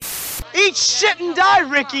Eat shit and die,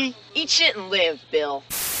 Ricky! Eat shit and live, Bill.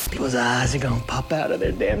 People's eyes are gonna pop out of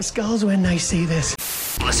their damn skulls when they see this.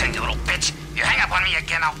 Listen, you little bitch. You hang up on me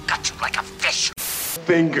again, I'll gut you like a fish.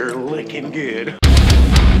 Finger licking good.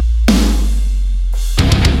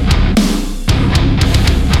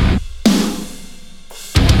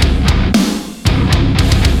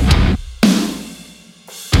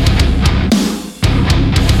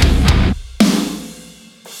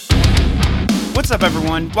 What's up,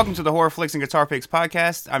 everyone? Welcome to the Horror Flicks and Guitar Picks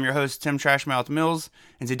podcast. I'm your host, Tim Trashmouth Mills,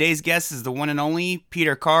 and today's guest is the one and only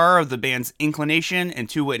Peter Carr of the bands Inclination and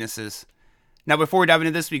Two Witnesses. Now, before we dive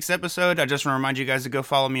into this week's episode, I just want to remind you guys to go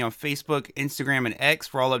follow me on Facebook, Instagram, and X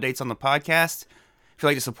for all updates on the podcast. If you'd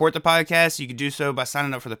like to support the podcast, you can do so by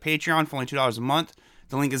signing up for the Patreon for only $2 a month.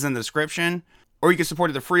 The link is in the description. Or you can support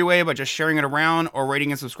it the free way by just sharing it around or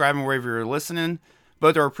rating and subscribing wherever you're listening.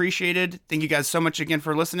 Both are appreciated. Thank you guys so much again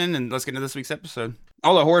for listening, and let's get into this week's episode.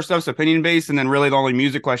 All the horror stuff's opinion-based, and then really the only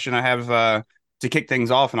music question I have to kick things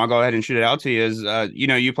off, and I'll go ahead and shoot it out to you, is,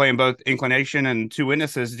 you play in both Inclination and Two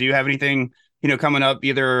Witnesses. Do you have anything, coming up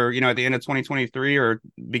either, at the end of 2023 or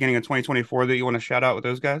beginning of 2024 that you want to shout out with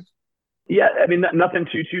those guys? Yeah, I mean, nothing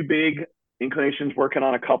too big. Inclination's working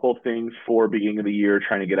on a couple things for beginning of the year,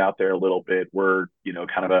 trying to get out there a little bit. We're,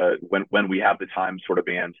 kind of a when we have the time sort of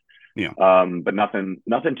band. Yeah. But nothing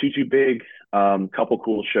too big. Couple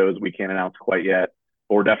cool shows we can't announce quite yet.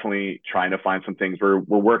 But we're definitely trying to find some things. We're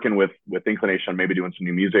working with Inclination on maybe doing some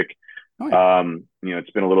new music. Oh, yeah. It's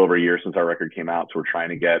been a little over a year since our record came out, so we're trying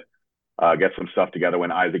to get some stuff together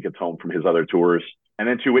when Isaac gets home from his other tours. And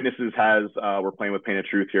then Two Witnesses we're playing with Pain of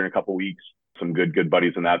Truth here in a couple weeks. Some good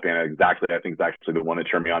buddies in that band. I think it's actually the one that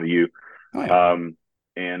turned me on to you. Oh,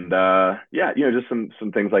 yeah. Just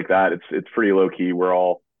some things like that. It's pretty low key. We're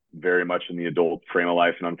all very much in the adult frame of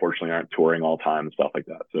life and unfortunately aren't touring all the time and stuff like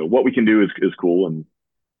that. So what we can do is cool and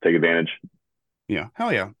take advantage. Yeah.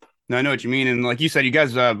 Hell yeah. No, I know what you mean. And like you said, you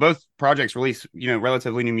guys, both projects released,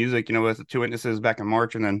 relatively new music, with Two Witnesses back in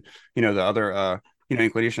March. And then, the other,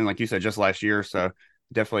 Inclination, like you said, just last year. So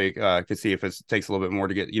definitely could see if it takes a little bit more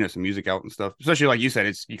to get, some music out and stuff, especially like you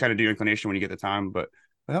said, you kind of do Inclination when you get the time, but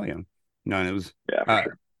hell yeah. No, and it was,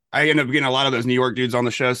 sure. I ended up getting a lot of those New York dudes on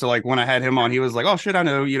the show. So like when I had him on, he was like, oh shit, I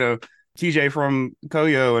know, TJ from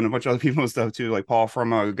Koyo and a bunch of other people and stuff too, like Paul from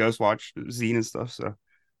Ghostwatch Zine and stuff. So,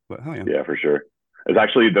 but hell yeah. Yeah, for sure. It's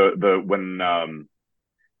actually when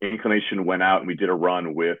Inclination went out and we did a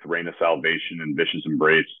run with Reign of Salvation and Vicious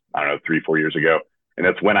Embrace, I don't know, 3-4 years ago. And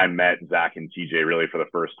that's when I met Zach and TJ really for the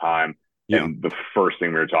first time. Yeah. And the first thing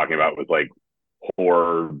we were talking about was like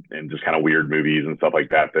horror and just kind of weird movies and stuff like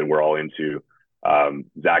that we're all into.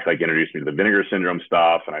 Zach introduced me to the Vinegar Syndrome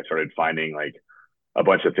stuff, and I started finding like a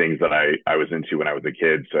bunch of things that I was into when I was a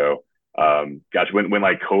kid. So when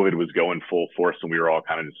like COVID was going full force and we were all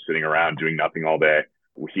kind of just sitting around doing nothing all day,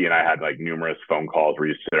 he and I had like numerous phone calls where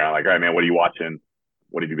you sit around like, all right, man, what are you watching?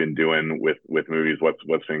 What have you been doing with movies?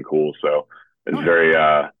 What's been cool? So it's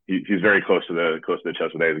he's very close to the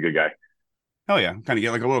chest today. He's a good guy. Hell yeah. Kind of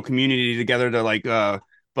get like a little community together to like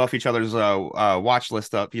buff each other's watch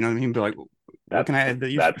list up, you know what I mean? Be like, what can I add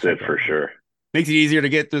that that's it for sure. Makes it easier to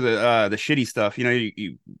get through the shitty stuff.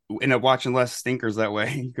 You end up watching less stinkers that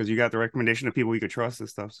way because you got the recommendation of people you could trust and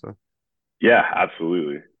stuff. So yeah,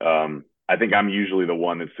 absolutely. I think I'm usually the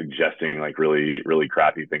one that's suggesting like really, really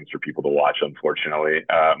crappy things for people to watch. Unfortunately,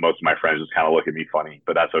 most of my friends just kind of look at me funny,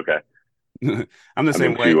 but that's okay. I'm the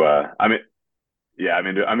same way. I'm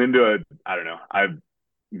into I don't know. I've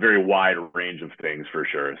very wide range of things for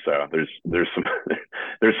sure. So there's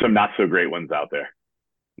some not so great ones out there.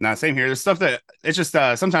 Nah, same here. There's stuff that it's just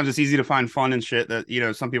sometimes it's easy to find fun and shit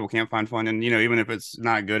that some people can't find fun, and even if it's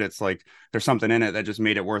not good, it's like there's something in it that just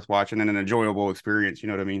made it worth watching and an enjoyable experience. You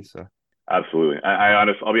know what I mean? So absolutely.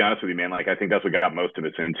 I'll be honest with you, man. Like I think that's what got most of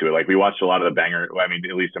us into it. Like we watched a lot of the banger. I mean,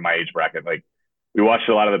 at least in my age bracket, like we watched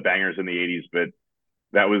a lot of the bangers in the 80s, but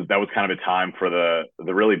that was kind of a time for the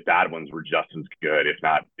really bad ones were just as good, if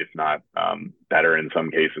not better in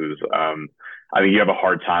some cases. I think you have a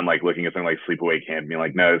hard time like looking at something like Sleepaway Camp and being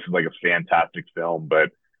like, no, this is like a fantastic film, but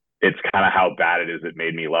it's kind of how bad it is that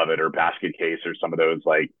made me love it. Or Basket Case, or some of those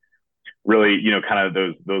like really, kind of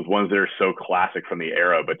those ones that are so classic from the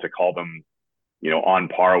era, but to call them, on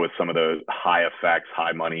par with some of those high effects,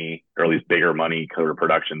 high money, or at least bigger money kind of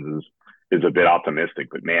productions is a bit optimistic.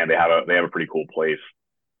 But man, they have a pretty cool place.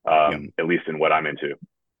 At least in what I'm into.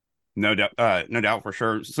 No doubt for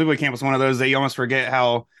sure. Sleepaway Camp was one of those that you almost forget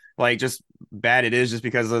how like just bad it is just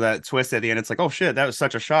because of that twist at the end. It's like, oh shit, that was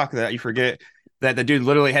such a shock that you forget that the dude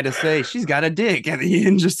literally had to say she's got a dick at the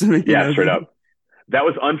end just to make straight up. That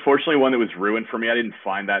was unfortunately one that was ruined for me. I didn't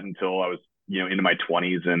find that until I was into my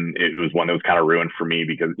 20s, and it was one that was kind of ruined for me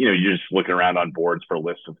because you're just looking around on boards for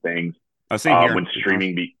lists of things. Same here. When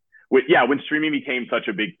streaming became such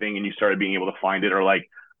a big thing, and you started being able to find it, or like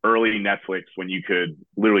early Netflix when you could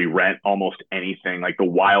literally rent almost anything, like the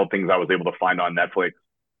wild things I was able to find on Netflix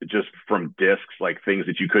just from discs, like things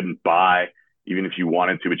that you couldn't buy even if you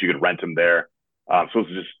wanted to, but you could rent them there. So it was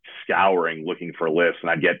just scouring, looking for lists, and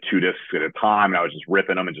I'd get 2 discs at a time, and I was just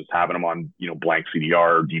ripping them and just having them on, blank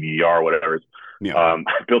CDR or DVDR or whatever. Yeah. I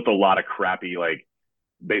built a lot of crappy, like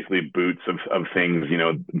basically boots of things,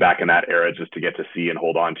 back in that era just to get to see and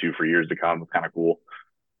hold on to for years to come. It was kind of cool.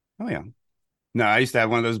 Oh yeah. No, I used to have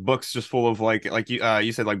one of those books just full of like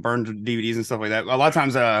you said, like burned DVDs and stuff like that. A lot of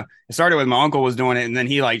times it started with my uncle was doing it, and then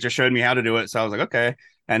he like just showed me how to do it. So I was like, okay.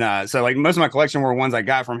 And so like most of my collection were ones I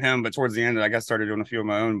got from him, but towards the end I got started doing a few of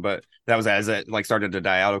my own, but that was as it like started to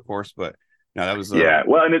die out, of course. But no, that was yeah.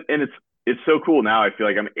 Well, and it's so cool now. I feel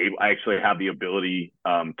like I actually have the ability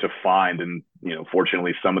to find, and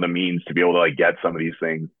fortunately some of the means to be able to like get some of these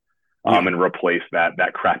things and replace that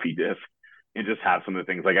crappy disc and just have some of the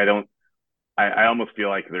things. Like I almost feel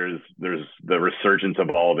like there's the resurgence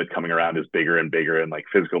of all of it coming around is bigger and bigger, and like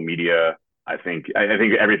physical media. I think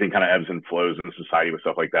everything kind of ebbs and flows in society with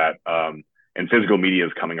stuff like that. And physical media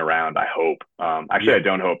is coming around. I hope. Actually, I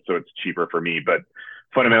don't hope, so it's cheaper for me. But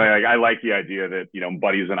fundamentally, like, I like the idea that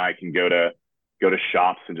buddies and I can go to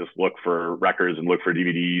shops and just look for records and look for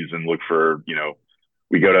DVDs and look for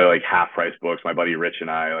we go to like half price books. My buddy Rich and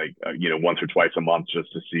I like once or twice a month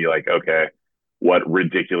just to see like, okay, what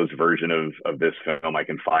ridiculous version of this film I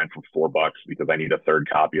can find for $4 because I need a third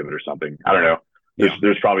copy of it or something. I don't know.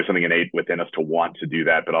 There's probably something innate within us to want to do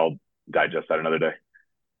that, but I'll digest that another day.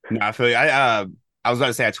 No, I feel you. I was about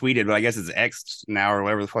to say I tweeted, but I guess it's X now or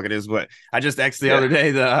whatever the fuck it is. But I just X'd the other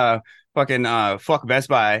day the fucking fuck Best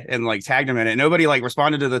Buy and like tagged them in it. Nobody like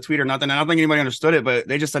responded to the tweet or nothing. I don't think anybody understood it, but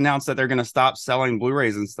they just announced that they're gonna stop selling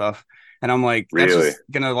Blu-rays and stuff. And I'm like, that's Really? just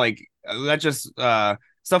gonna like that just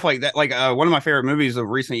stuff like that. Like one of my favorite movies of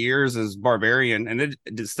recent years is Barbarian, and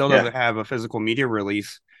it still doesn't have a physical media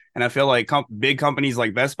release. And I feel like big companies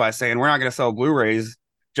like Best Buy saying we're not going to sell Blu-rays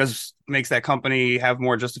just makes that company have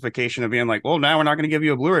more justification of being like, well, now we're not going to give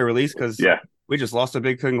you a Blu-ray release because we just lost a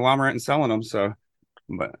big conglomerate in selling them. So,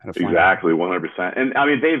 but exactly, 100%. And I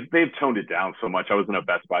mean, they've toned it down so much. I was in a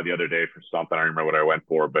Best Buy the other day for something. I don't remember what I went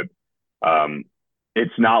for, but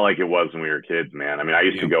it's not like it was when we were kids, man. I mean, I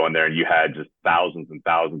used to go in there and you had just thousands and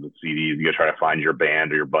thousands of CDs. You go try to find your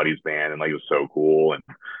band or your buddy's band, and like it was so cool. And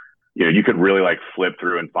you could really like flip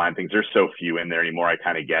through and find things. There's so few in there anymore. I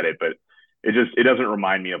kind of get it, but it doesn't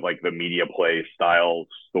remind me of like the media play style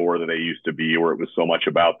store that they used to be, where it was so much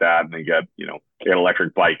about that. And they got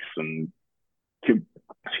electric bikes and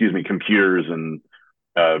computers and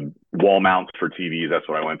wall mounts for TVs. That's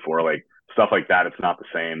what I went for. Like stuff like that. It's not the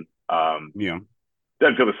same.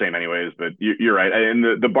 Doesn't feel the same anyways, but you're right.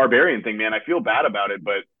 And the Barbarian thing, man, I feel bad about it,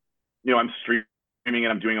 but I'm streaming and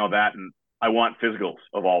I'm doing all that, and I want physicals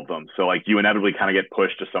of all of them. So like you inevitably kind of get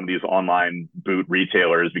pushed to some of these online boot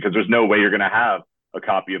retailers because there's no way you're going to have a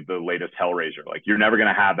copy of the latest Hellraiser. Like you're never going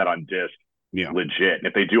to have that on disc, legit. And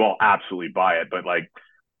if they do, I'll absolutely buy it. But like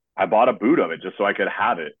I bought a boot of it just so I could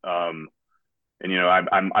have it. And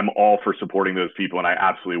I'm all for supporting those people, and I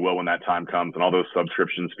absolutely will when that time comes. And all those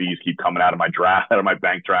subscriptions fees keep coming out of my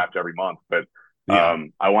bank draft every month. But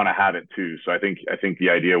I want to have it too. So I think the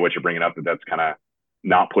idea of what you're bringing up, that's kind of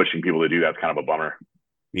not pushing people to do that's kind of a bummer.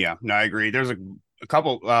 Yeah, no, I agree. There's a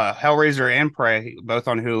couple Hellraiser and Prey both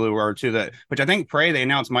on Hulu or two that, which I think Prey they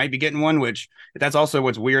announced might be getting one, which that's also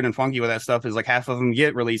what's weird and funky with that stuff is like half of them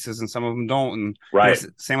get releases and some of them don't. And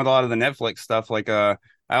same with a lot of the Netflix stuff. Like I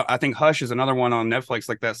think Hush is another one on Netflix,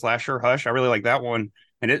 like that slasher Hush. I really like that one,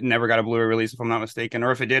 and it never got a Blu-ray release if I'm not mistaken,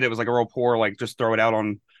 or if it did, it was like a real poor like just throw it out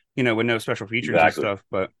on with no special features and stuff.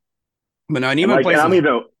 But no, and even places.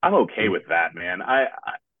 And I'm okay with that, man.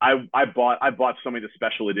 I bought so many of the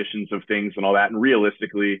special editions of things and all that, and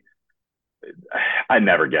realistically, I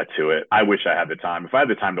never get to it. I wish I had the time. If I had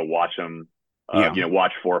the time to watch them,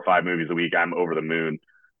 watch 4 or 5 movies a week, I'm over the moon.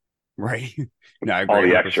 Right. No, I agree. All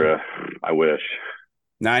the extra, I wish.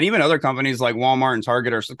 Now, and even other companies like Walmart and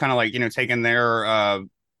Target are kind of like taking their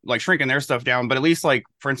like shrinking their stuff down. But at least like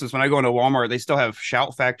for instance, when I go into Walmart, they still have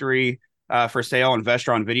Shout Factory for sale and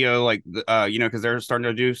Vestron Video, like because they're starting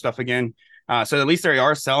to do stuff again. So at least they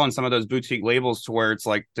are selling some of those boutique labels to where it's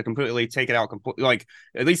like to completely take it out completely. Like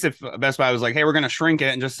at least if Best Buy was like, hey, we're going to shrink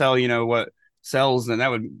it and just sell, what sells, then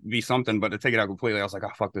that would be something. But to take it out completely, I was like,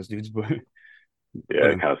 oh, fuck those dudes. But yeah,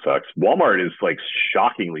 it kind of sucks. Walmart is like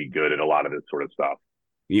shockingly good at a lot of this sort of stuff.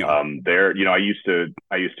 There, I used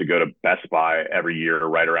to go to Best Buy every year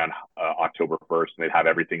right around October 1st, and they'd have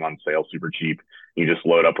everything on sale super cheap. You just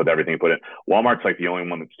load up with everything and put it. Walmart's like the only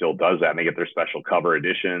one that still does that, and they get their special cover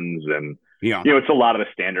editions, and it's a lot of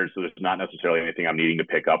the standards. So there's not necessarily anything I'm needing to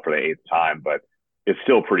pick up for the 8th time, but it's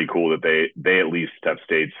still pretty cool that they at least have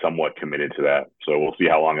stayed somewhat committed to that. So we'll see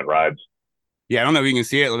how long it rides. Yeah, I don't know if you can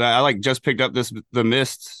see it. I like just picked up The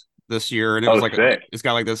Mist this year, and it was like sick. It's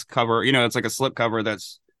got like this cover. It's like a slip cover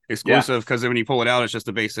that's exclusive because when you pull it out, it's just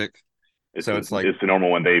a basic. It's the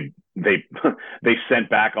normal one. They they sent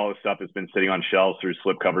back all the stuff that's been sitting on shelves through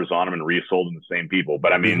slip covers on them and resold them to the same people.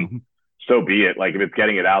 But I mean, so be it. Like if it's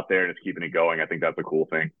getting it out there and it's keeping it going, I think that's a cool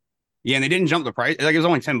thing. Yeah, and they didn't jump the price. Like it was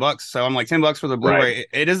only $10, so I'm like $10 for the Blu-ray. Right.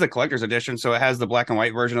 It is the collector's edition, so it has the black and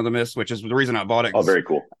white version of The Mist, which is the reason I bought it. Oh, very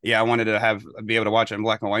cool. Yeah, I wanted to be able to watch it in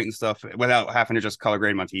black and white and stuff without having to just color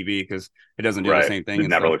grade my TV because it doesn't do the same thing. It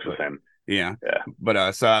never looks the same. Yeah. But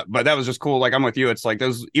that was just cool. Like I'm with you. It's like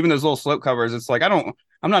even those little slip covers. It's like I'm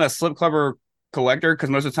not a slip cover collector because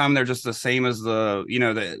most of the time they're just the same as the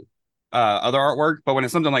other artwork. But when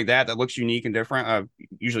it's something like that looks unique and different, I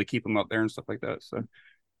usually keep them up there and stuff like that. So,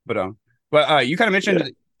 but you kind of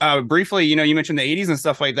mentioned briefly, you mentioned the 80s and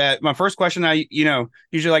stuff like that. My first question I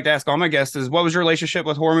usually like to ask all my guests is, what was your relationship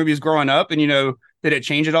with horror movies growing up? And did it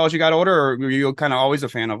change at all as you got older, or were you kind of always a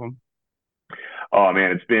fan of them? Oh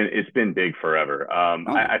man, it's been big forever.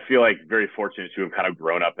 I feel like very fortunate to have kind of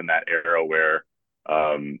grown up in that era where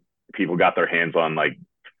people got their hands on like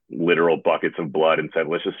literal buckets of blood and said,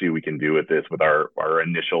 let's just see what we can do with this with our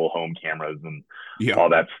initial home cameras and all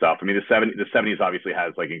that stuff. I mean, the 70s obviously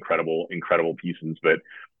has like incredible pieces, but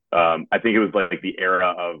I think it was like the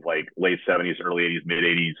era of like late 70s, early 80s, mid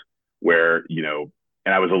 80s where,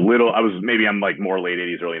 and I'm like more late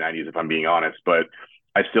 80s, early 90s, if I'm being honest, but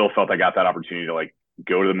I still felt I got that opportunity to like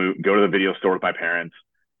go to the video store with my parents.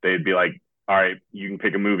 They'd be like, all right, you can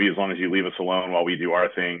pick a movie as long as you leave us alone while we do our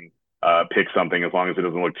thing. Pick something as long as it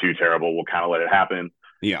doesn't look too terrible. We'll kind of let it happen.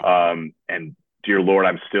 Yeah. And dear Lord,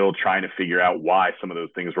 I'm still trying to figure out why some of those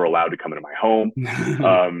things were allowed to come into my home,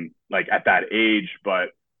 like at that age. But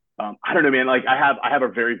I don't know, man. Like I have a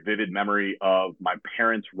very vivid memory of my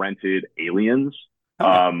parents rented Aliens,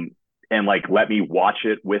 and like let me watch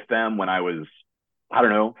it with them when I was, I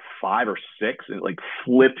don't know, 5 or 6. It like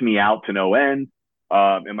flipped me out to no end.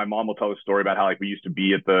 And my mom will tell a story about how like we used to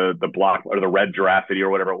be at the block or the Red Giraffe Video or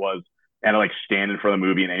whatever it was, and like stand in front of the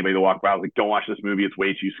movie, and anybody that walked by was like, don't watch this movie, it's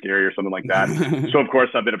way too scary or something like that. So of course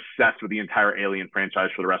I've been obsessed with the entire Alien franchise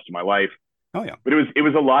for the rest of my life. Oh yeah. But it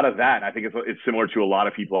was a lot of that. I think it's similar to a lot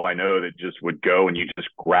of people I know that just would go and you just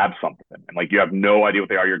grab something and like you have no idea what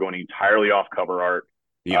they are. You're going entirely off cover art.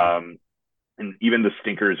 Yeah. And even the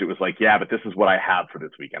stinkers, it was like, yeah, but this is what I have for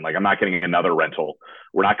this weekend. Like, I'm not getting another rental.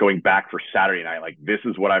 We're not going back for Saturday night. Like, this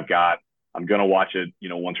is what I've got. I'm going to watch it,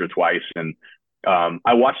 once or twice. And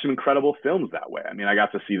I watched some incredible films that way. I mean, I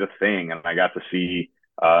got to see The Thing, and I got to see,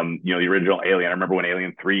 the original Alien. I remember when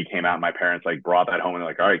Alien 3 came out, my parents like brought that home and they're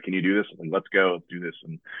like, all right, can you do this? And let's go, let's do this.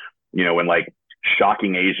 And, when like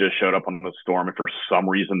Shocking Asia showed up on the Storm, and for some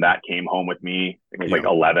reason that came home with me. It was like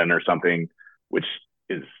 11 or something, which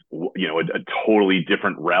is a totally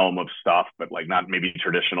different realm of stuff, but like not maybe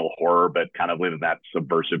traditional horror, but kind of live in that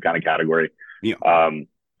subversive kind of category. And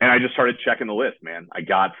I just started checking the list, man. I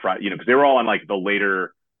got because they were all on like the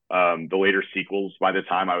later sequels by the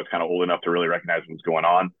time I was kind of old enough to really recognize what was going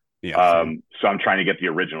on. So I'm trying to get the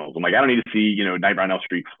originals. I'm like, I don't need to see Nightmare on Elm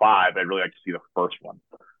Street 5. I'd really like to see the first one.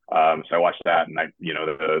 So I watched that, and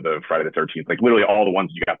the Friday the 13th, like literally all the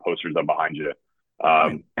ones you got posters of behind you.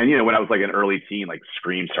 And when I was like an early teen, like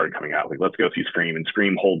Scream started coming out. Like, let's go see Scream, and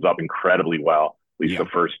Scream holds up incredibly well. At least the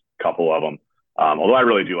first couple of them. Although I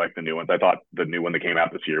really do like the new ones. I thought the new one that came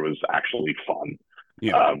out this year was actually fun.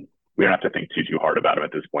 We don't have to think too hard about it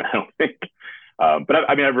at this point, I don't think. But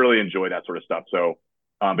I mean, I've really enjoyed that sort of stuff. So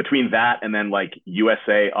between that and then like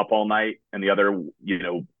USA Up All Night and the other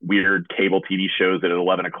weird cable TV shows that at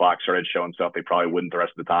 11 o'clock started showing stuff they probably wouldn't the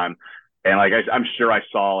rest of the time. And like I'm sure I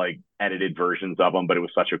saw like edited versions of them, but it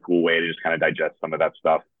was such a cool way to just kind of digest some of that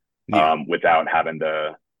stuff without having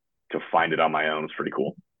to find it on my own. It's pretty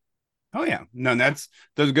cool. Oh yeah, no, that's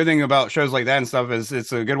the good thing about shows like that and stuff is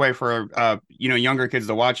it's a good way for younger kids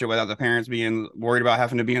to watch it without the parents being worried about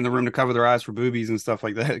having to be in the room to cover their eyes for boobies and stuff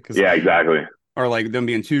like that. Yeah, exactly. Or like them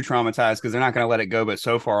being too traumatized because they're not going to let it go, but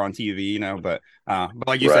so far on TV, But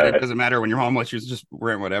like you said, it doesn't matter when your mom lets you just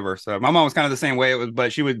rent whatever. So my mom was kind of the same way.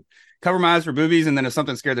 But she would cover my eyes for boobies, and then if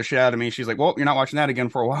something scared the shit out of me, she's like, "Well, you're not watching that again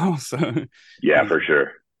for a while." So for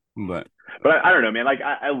sure. But I don't know, man. Like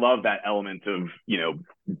I love that element of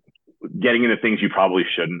getting into things you probably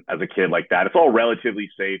shouldn't as a kid like that. It's all relatively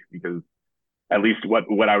safe because at least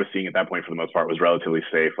what I was seeing at that point for the most part was relatively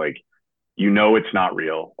safe. Like, it's not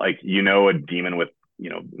real. Like, a demon with,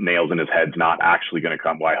 nails in his head's not actually going to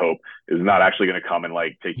come. Well, I hope is not actually going to come and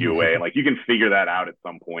like take you away. And like, you can figure that out at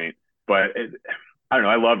some point, but I don't know.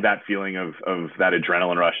 I love that feeling of that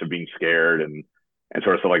adrenaline rush of being scared and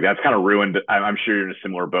sort of stuff like that. It's kind of ruined. I'm sure you're in a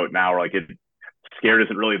similar boat now where like scared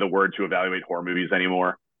isn't really the word to evaluate horror movies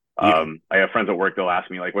anymore. Yeah. I have friends at work, they'll ask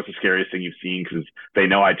me like, what's the scariest thing you've seen? Cause they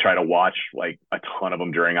know I try to watch like a ton of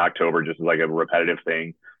them during October, just as like a repetitive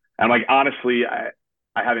thing. And I'm like, honestly, I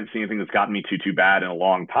haven't seen anything that's gotten me too bad in a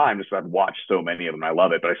long time. Just I've watched so many of them. I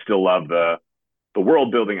love it, but I still love the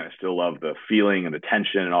world building and I still love the feeling and the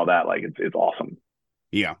tension and all that. Like it's awesome.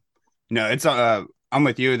 Yeah. No, it's I'm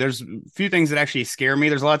with you. There's a few things that actually scare me.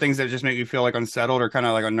 There's a lot of things that just make me feel like unsettled or kind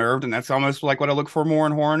of like unnerved, and that's almost like what I look for more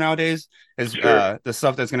in horror nowadays is Sure. the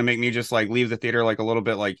stuff that's going to make me just like leave the theater like a little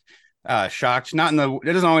bit like shocked. Not in the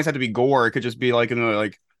it doesn't always have to be gore. It could just be like in the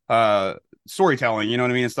like storytelling, you know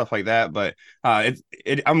what I mean, and stuff like that. But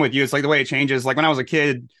I'm with you. It's like the way it changes. Like when I was a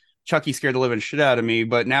kid, Chucky scared the living shit out of me,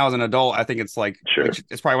 but now as an adult, I think it's like Sure.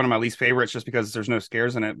 it's probably one of my least favorites just because there's no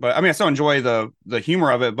scares in it. But I mean, I still enjoy the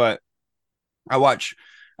humor of it, but I watch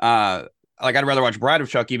like I'd rather watch Bride of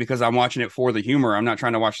Chucky because I'm watching it for the humor. I'm not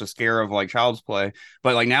trying to watch the scare of like Child's Play.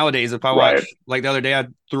 But like nowadays, if I Right. watch like the other day, I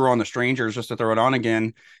threw on The Strangers just to throw it on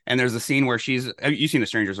again, and there's a scene where you've seen The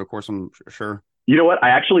Strangers, of course, I'm sure. You know what? I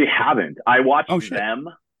actually haven't. I watched Oh shit. them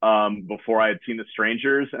before I had seen The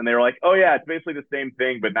Strangers, and they were like, "Oh yeah, it's basically the same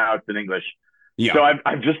thing, but now it's in English." Yeah. So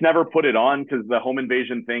I've just never put it on because the home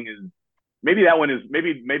invasion thing is maybe that one is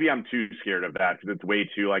maybe I'm too scared of that because it's way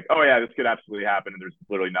too like, oh yeah, this could absolutely happen, and there's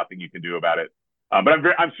literally nothing you can do about it. But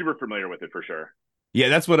I'm super familiar with it for sure. Yeah,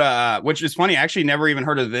 that's what which is funny. I actually never even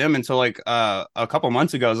heard of them until like a couple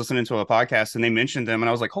months ago. I was listening to a podcast and they mentioned them and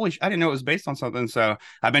I was like, holy I didn't know it was based on something. So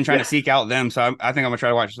I've been trying to seek out them. So I think I'm gonna try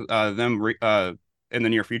to watch them in the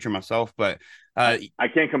near future myself. But I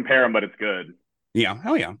can't compare them, but it's good. yeah,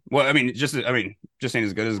 hell yeah. Well, just saying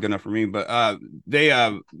as good as good enough for me. But they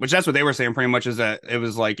which that's what they were saying pretty much is that it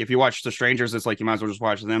was like if you watch The Strangers, it's like you might as well just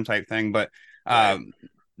watch them type thing. But Right.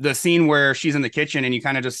 the scene where she's in the kitchen and you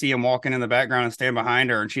kind of just see him walking in the background and stand behind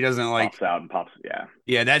her and she doesn't like Pops out and pops. Yeah.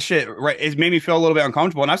 yeah, that shit right it made me feel a little bit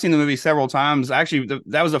uncomfortable. And I've seen the movie several times. Actually,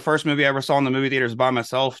 that was the first movie I ever saw in the movie theaters by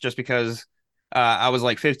myself just because I was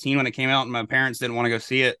like 15 when it came out and my parents didn't want to go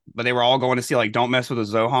see it, but they were all going to see like Don't Mess with a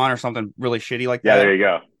Zohan or something really shitty like Yeah. that. There you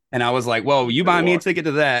go. And I was like, well, you Good buy me a walk. ticket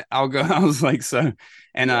to that, I'll go. I was like, so,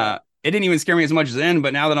 and Yeah. it didn't even scare me as much then,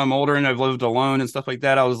 but now that I'm older and I've lived alone and stuff like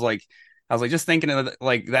that, I was like, just thinking of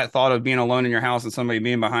like that thought of being alone in your house and somebody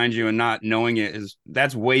being behind you and not knowing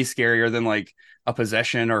that's way scarier than like a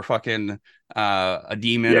possession or fucking a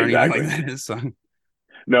demon Yeah. or anything Exactly. like that. So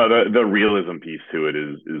No, the realism piece to it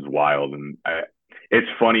is wild, and it's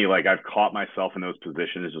funny. Like I've caught myself in those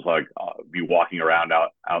positions, just like be walking around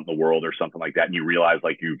out in the world or something like that, and you realize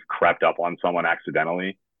like you've crept up on someone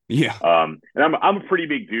accidentally. yeah, And I'm a pretty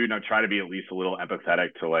big dude, and I try to be at least a little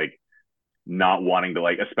empathetic to like not wanting to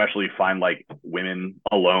like, especially find like women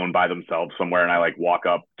alone by themselves somewhere, and I like walk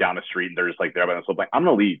up down the street and they're just like there by themselves. Like I'm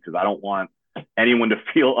gonna leave because I don't want anyone to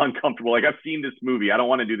feel uncomfortable. Like I've seen this movie, I don't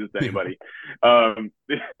want to do this to anybody.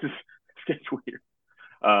 It just gets weird.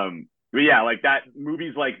 But yeah, like that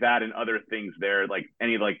movies like that and other things there, like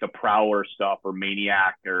any like the Prowler stuff or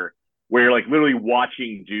Maniac or where you're like literally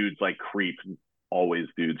watching dudes like creep, always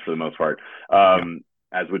dudes for the most part, yeah,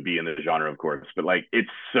 as would be in the genre, of course. But like it's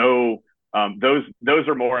so those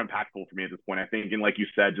are more impactful for me at this point. I think, and like you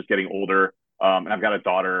said, just getting older, and I've got a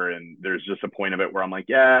daughter, and there's just a point of it where I'm like,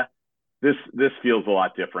 yeah, this feels a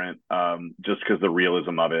lot different, just because the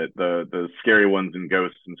realism of it, the scary ones and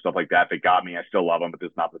ghosts and stuff like that got me. I still love them, but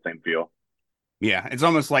it's not the same feel. yeah. It's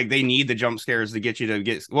almost like they need the jump scares to get you to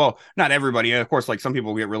get. Well, not everybody, of course. Like some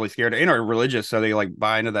people get really scared and are religious, so they like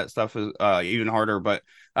buy into that stuff is even harder. But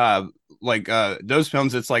those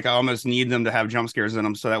films, it's like I almost need them to have jump scares in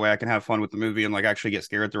them, so that way I can have fun with the movie and like actually get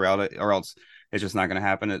scared throughout it, or else it's just not going to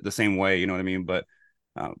happen the same way. You know what I mean? But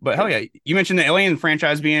hell Sure. yeah, you mentioned the Alien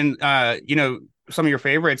franchise being some of your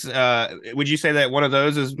favorites. Would you say that one of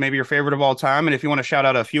those is maybe your favorite of all time? And if you want to shout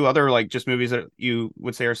out a few other like just movies that you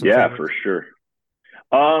would say are some Yeah, for favorites. sure.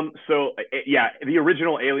 Yeah, the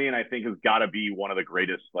original Alien I think has got to be one of the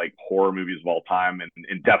greatest like horror movies of all time,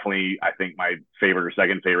 and definitely I think my favorite or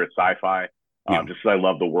second favorite sci-fi. Yeah. Just 'cause I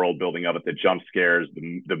love the world building of it, the jump scares,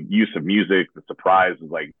 the use of music, the surprise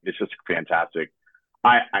is like it's just fantastic.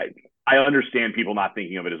 I I understand people not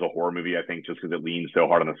thinking of it as a horror movie. I think just because it leans so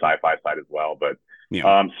hard on the sci-fi side as well. But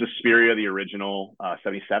Yeah. Suspiria, the original,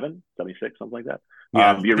 77, 76, something like that.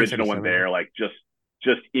 Yeah, The I think original one 77. there, like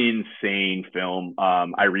just insane film.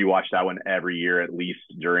 I rewatch that one every year at least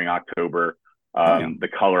during October. Oh, yeah. The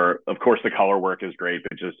color, of course, the color work is great,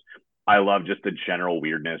 but just I love just the general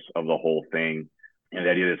weirdness of the whole thing, and the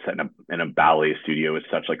idea that it's set in a ballet studio is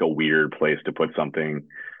such like a weird place to put something.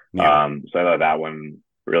 Yeah. So I thought that one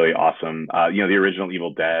really awesome. The original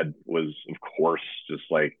Evil Dead was, of course, just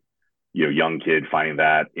like young kid finding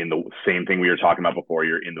that in the same thing we were talking about before.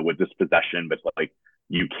 You're in the with dispossession, but like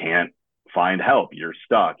you can't find help. You're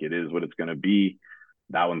stuck. It is what it's going to be.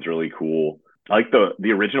 That one's really cool. I like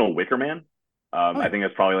the original Wicker Man. I think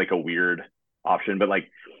that's probably like a weird option, but like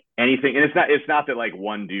anything, and it's not that like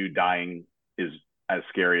one dude dying is as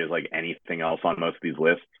scary as like anything else on most of these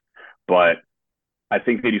lists, but I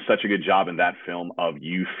think they do such a good job in that film of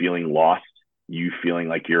you feeling lost, you feeling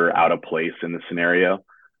like you're out of place in the scenario,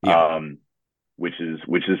 Yeah. which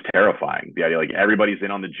is terrifying. The idea like everybody's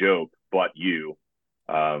in on the joke but you.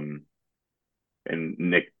 And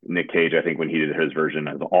Nick Cage, I think when he did his version,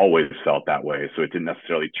 has always felt that way. So it didn't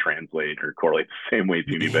necessarily translate or correlate the same way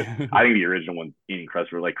to me. But I think the original one's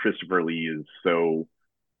incredible. Like Christopher Lee is so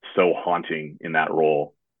haunting in that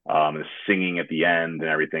role. The singing at the end and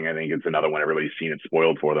everything. I think it's another one everybody's seen it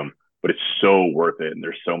spoiled for them, but it's so worth it. And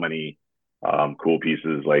there's so many cool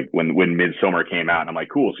pieces. Like when Midsummer came out, and I'm like,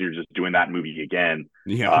 cool. So you're just doing that movie again.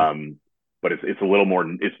 Yeah. But it's a little more,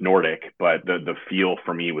 it's Nordic, but the feel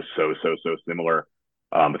for me was so similar.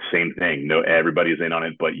 Same thing. No, everybody's in on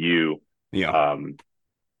it, but you. Yeah.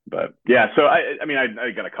 But yeah, so I mean, I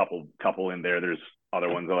got a couple in there. There's other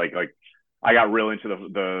ones that like I got real into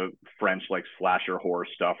the French like slasher horror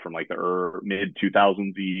stuff from like the mid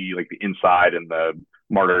 2000s, like the Inside and the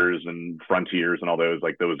Martyrs and Frontiers and all those.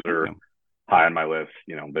 Like those are high on my list,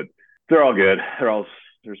 but they're all good.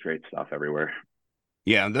 There's great stuff everywhere.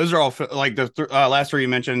 Yeah, those are all like the last three you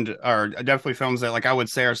mentioned are definitely films that like I would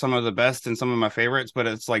say are some of the best and some of my favorites, but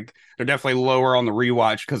it's like they're definitely lower on the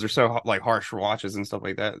rewatch because they're so like harsh watches and stuff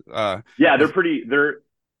like that. Yeah, they're pretty.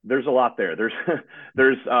 There's a lot there.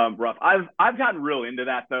 There's rough. I've gotten real into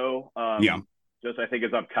that though. Yeah. Just I think as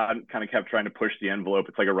I've kind of kept trying to push the envelope,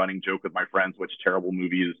 it's like a running joke with my friends, which terrible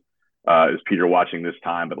movies is Peter watching this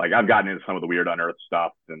time. But like I've gotten into some of the weird unearthed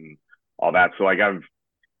stuff and all that. So like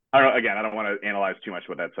I don't know, again, I don't want to analyze too much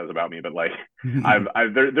what that says about me, but like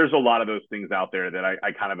there's a lot of those things out there that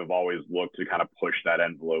I kind of have always looked to kind of push that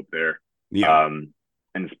envelope there. Yeah.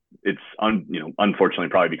 And it's unfortunately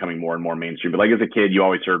probably becoming more and more mainstream. But like as a kid, you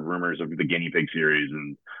always heard rumors of the Guinea Pig series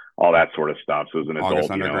and all that sort of stuff. So as an August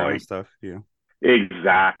adult, Underground stuff. Yeah.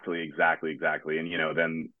 Exactly. And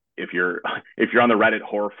then if you're on the Reddit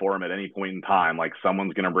horror forum at any point in time, like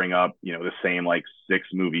someone's gonna bring up, the same like 6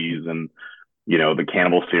 movies and the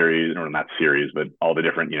cannibal series, or not series, but all the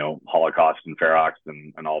different, Holocaust and Ferox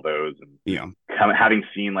and all those. And yeah, kind of having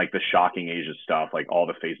seen like the shocking Asia stuff, like all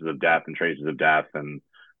the Faces of Death and Traces of Death, and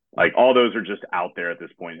like all those are just out there at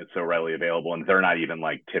this point. It's so readily available, and they're not even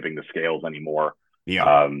like tipping the scales anymore.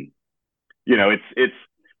 Yeah.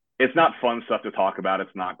 It's not fun stuff to talk about.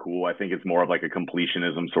 It's not cool. I think it's more of like a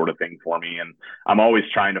completionism sort of thing for me. And I'm always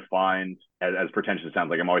trying to find, as pretentious as it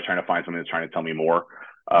sounds like, I'm always trying to find something that's trying to tell me more.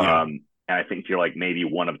 And I think you're like maybe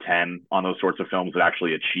 1 of 10 on those sorts of films that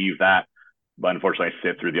actually achieve that. But unfortunately, I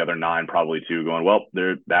sit through the other 9 probably too, going, well,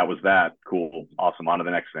 that was that. Cool, awesome, on to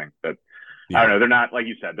the next thing. But I don't know. They're not, like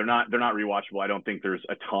you said, they're not rewatchable. I don't think there's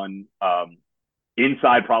a ton.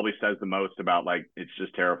 Inside probably says the most about like it's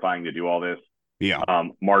just terrifying to do all this. Yeah.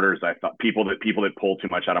 Martyrs, I thought people that pull too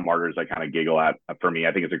much out of Martyrs, I kind of giggle at. For me,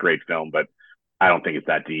 I think it's a great film, but I don't think it's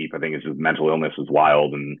that deep. I think it's just mental illness is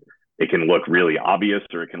wild, and it can look really obvious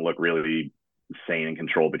or it can look really sane and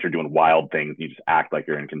controlled, but you're doing wild things. You just act like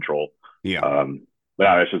you're in control. Yeah. But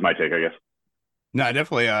that's just my take, I guess. No, I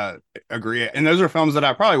definitely agree. And those are films that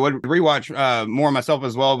I probably would rewatch more myself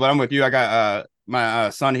as well. But I'm with you. I got my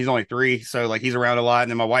son, he's only 3, so like he's around a lot, and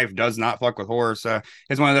then my wife does not fuck with horror, so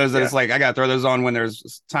it's one of those that it's like I gotta throw those on when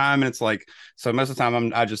there's time, and it's like, so most of the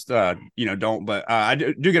time I just don't, but I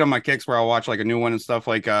do get on my kicks where I'll watch like a new one and stuff.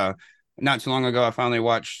 Like not too long ago I finally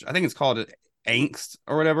watched, I think it's called Angst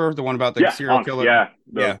or whatever, the one about the serial killer.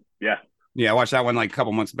 I watched that one like a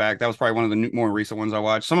couple months back. That was probably one of the more recent ones I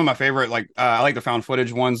watched. Some of my favorite, like I like the found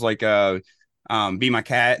footage ones, like Be My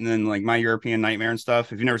Cat, and then like My European Nightmare and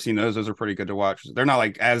stuff. If you've never seen those are pretty good to watch. They're not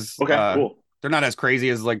like as cool. They're not as crazy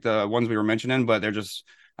as like the ones we were mentioning, but they're just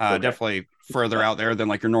definitely further out there than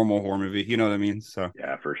like your normal horror movie. You know what I mean? So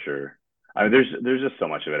yeah, for sure. I mean, there's just so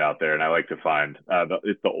much of it out there, and I like to find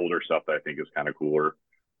it's the older stuff that I think is kind of cooler.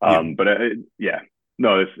 Yeah. But yeah,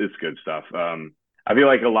 no, it's good stuff. I feel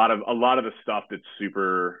like a lot of the stuff that's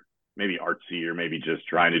super maybe artsy or maybe just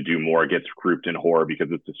trying to do more gets grouped in horror because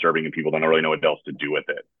it's disturbing and people don't really know what else to do with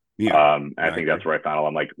it. Yeah. And I I think agree. that's where I found it.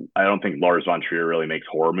 I'm like, I don't think Lars von Trier really makes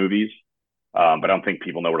horror movies, but I don't think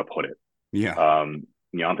people know where to put it. Yeah. I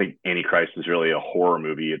don't think Antichrist is really a horror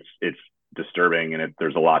movie. It's disturbing and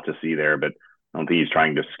there's a lot to see there, but I don't think he's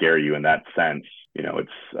trying to scare you in that sense.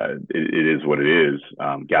 It is what it is.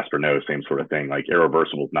 Gaspar Noé, same sort of thing. Like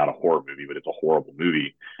Irreversible is not a horror movie, but it's a horrible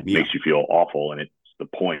movie. It Yeah. makes you feel awful, and it's the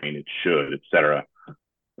point. It should, etc.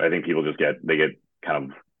 I think people just get kind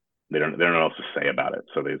of they don't know what else to say about it,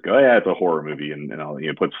 so they just go, oh, yeah, it's a horror movie, and I'll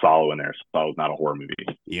put Salo in there. Salo's not a horror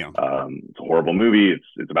movie. Yeah. It's a horrible movie.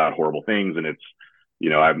 It's about horrible things, and it's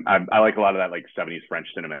I like a lot of that like 70s French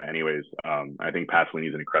cinema anyways. I think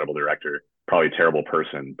Pasolini's an incredible director, probably a terrible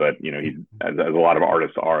person, but he as a lot of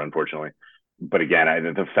artists are, unfortunately. But again,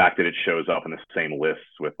 the fact that it shows up in the same lists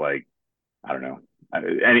with like, I don't know,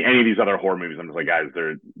 any of these other horror movies, I'm just like, guys,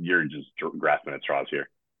 you're just grasping at straws here.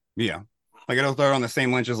 Yeah. Like it'll throw it on the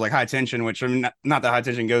same lynch as like High Tension, which I mean, not that High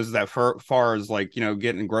Tension goes that far as like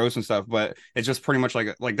getting gross and stuff, but it's just pretty much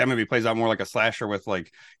like that movie plays out more like a slasher with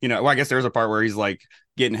like well, I guess there's a part where he's like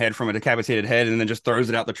getting head from a decapitated head and then just throws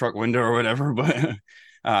it out the truck window or whatever. But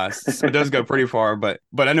so it does go pretty far. But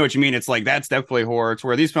I know what you mean. It's like that's definitely horror. It's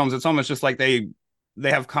where these films, it's almost just like they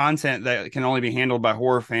have content that can only be handled by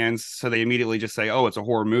horror fans, so they immediately just say, oh, it's a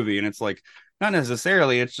horror movie, and it's like not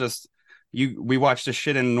necessarily. It's just we watch this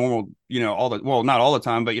shit in normal, not all the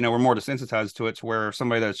time, but we're more desensitized to it, to where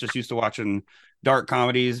somebody that's just used to watching dark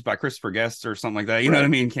comedies by Christopher Guest or something like that, you know what I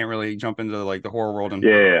mean, can't really jump into like the horror world and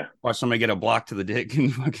Yeah. watch somebody get a block to the dick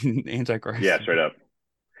and fucking Antichrist. Yeah, straight up.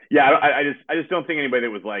 Yeah, I just don't think anybody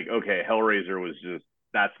that was like, okay, Hellraiser was just,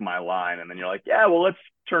 that's my line, and then you're like, yeah, well, let's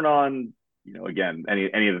turn on, again, any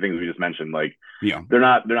of the things we just mentioned, like, Yeah. they're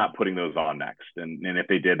not putting those on next, and if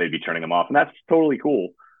they did, they'd be turning them off, and that's totally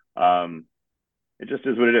cool. It just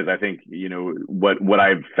is what it is. I think what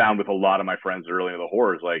I've found with a lot of my friends that are really into the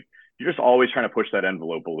horror is like, you're just always trying to push that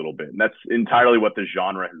envelope a little bit, and that's entirely what the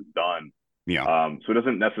genre has done. Yeah. So it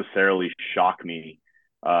doesn't necessarily shock me,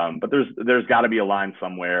 but there's got to be a line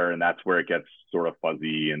somewhere, and that's where it gets sort of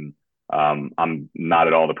fuzzy. And I'm not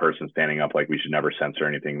at all the person standing up like we should never censor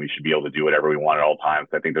anything. We should be able to do whatever we want at all times.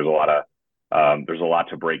 I think there's a lot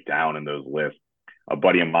to break down in those lists. A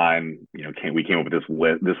buddy of mine, we came up with this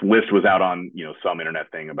list. This list was out on some internet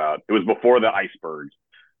thing about, it was before the icebergs,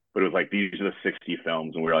 but it was like, these are the 60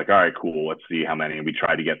 films, and we were like, all right, cool, let's see how many. And we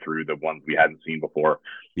tried to get through the ones we hadn't seen before.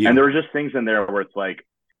 Yeah. And there were just things in there where it's like,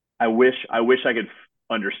 I wish I could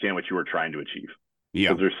understand what you were trying to achieve. Yeah.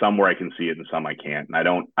 Because there's some where I can see it and some I can't. And I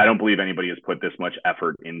don't believe anybody has put this much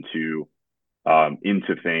effort into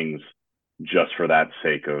things just for that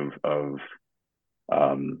sake of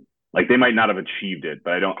like, they might not have achieved it,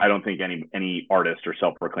 but I don't think any artist or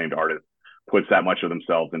self-proclaimed artist puts that much of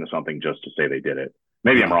themselves into something just to say they did it.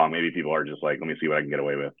 Maybe I'm wrong. Maybe people are just like, let me see what I can get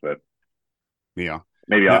away with. But yeah,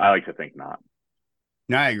 maybe I like to think not.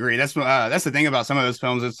 No, I agree. That's the thing about some of those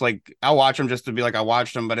films. It's like I'll watch them just to be like I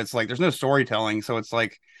watched them, but it's like there's no storytelling. So it's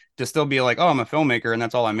like to still be like, oh, I'm a filmmaker and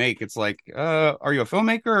that's all I make. It's like, are you a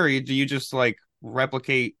filmmaker, or do you just like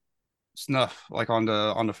replicate snuff like on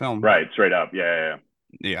the film? Right, straight up.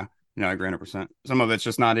 Yeah. No, I agree 100%. Some of it's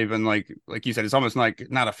just not even like you said, it's almost like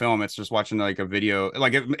not a film. It's just watching like a video.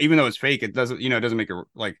 Like even though it's fake, it doesn't it doesn't make it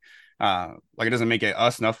like it doesn't make it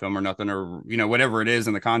a snuff film or nothing, or whatever it is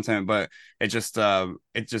in the content. But it just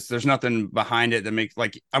there's nothing behind it that makes,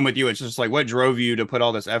 like, I'm with you. It's just like, what drove you to put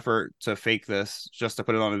all this effort to fake this just to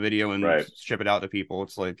put it on a video and ship it out to people?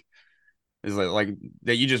 It's like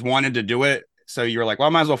that you just wanted to do it, so you're like, well,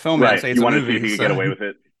 I might as well film it and say it's you a want movie. To see if you could get away with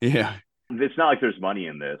it. Yeah. It's not like there's money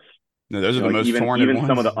in this. No, those are the most even ones.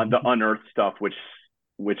 some of the unearthed stuff, which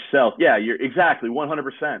sells. Yeah, you're exactly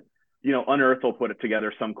 100%. Unearthed will put it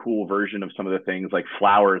together some cool version of some of the things, like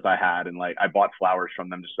Flowers I had, and like I bought Flowers from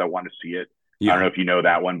them just so I wanted to see it. Yeah. I don't know if you know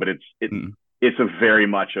that one, but it's a very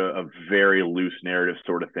much a very loose narrative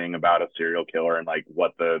sort of thing about a serial killer and like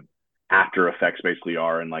what the after effects basically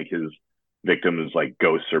are, and like his victims, like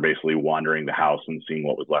ghosts, are basically wandering the house and seeing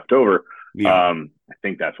what was left over. Yeah. I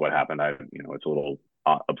think that's what happened. It's a little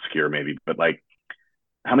obscure maybe, but like,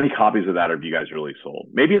 how many copies of that have you guys really sold?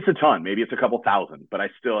 Maybe it's a ton, maybe it's a couple thousand, but I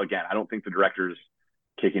don't think the director's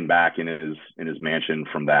kicking back in his mansion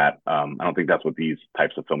from that. I don't think that's what these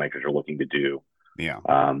types of filmmakers are looking to do. Yeah.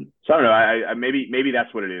 So I don't know. I maybe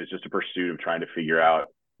that's what it is, just a pursuit of trying to figure out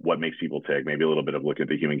what makes people tick. Maybe a little bit of looking at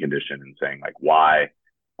the human condition and saying like, why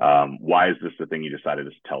is this the thing you decided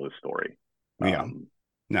to tell this story? Yeah.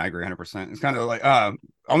 No, I agree 100%. It's kind of like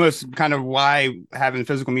almost kind of why having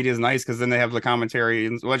physical media is nice, because then they have the commentary,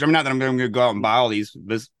 and which I'm not that I'm going to go out and buy all these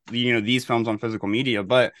films on physical media,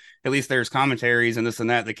 but at least there's commentaries and this and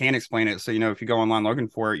that can explain it. So if you go online looking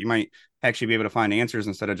for it, you might actually be able to find answers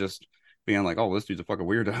instead of just being like, oh, this dude's a fucking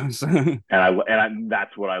weirdo.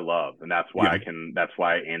 That's what I love, and that's why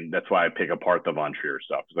I pick apart the Von Trier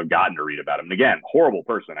stuff, because I've gotten to read about him. And again, horrible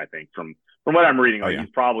person, I think, from what I'm reading. Like, he's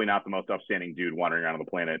probably not the most upstanding dude wandering around on the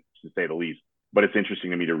planet, to say the least. But it's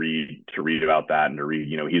interesting to me to read about that, and to read,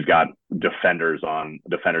 he's got defenders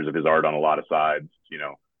of his art on a lot of sides.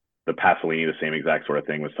 The Pasolini, the same exact sort of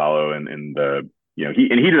thing with Salo, and the he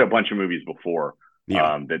did a bunch of movies before.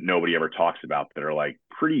 That nobody ever talks about, that are like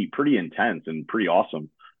pretty intense and pretty awesome.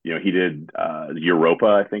 He did Europa,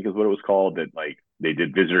 I think is what it was called, that like they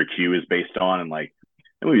did Visitor Q is based on, and like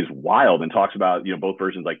the movie's wild, and talks about, both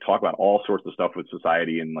versions like talk about all sorts of stuff with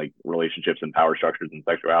society and like relationships and power structures and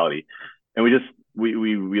sexuality. And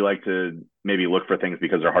we like to maybe look for things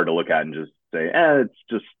because they're hard to look at and just say, it's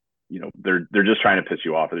just, they're just trying to piss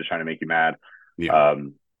you off, or they're trying to make you mad.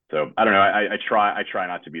 So I don't know. I try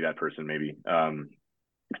not to be that person, maybe,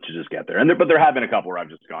 to just get there. But there have been a couple where I've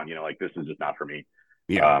just gone, like, this is just not for me.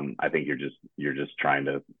 I think you're just trying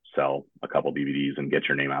to sell a couple DVDs and get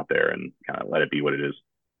your name out there and kind of let it be what it is.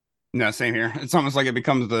 No, same here. It's almost like it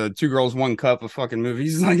becomes the Two Girls, One Cup of fucking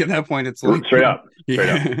movies. Like at that point, it's like straight up,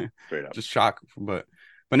 just shock. But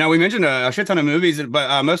now we mentioned a shit ton of movies,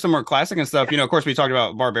 but most of them are classic and stuff. Of course, we talked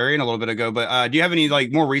about Barbarian a little bit ago. But do you have any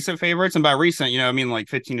like more recent favorites? And by recent, I mean like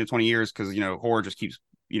 15 to 20 years, because horror just keeps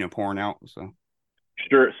pouring out. So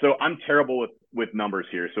sure. So I'm terrible with numbers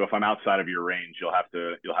here. So if I'm outside of your range, you'll have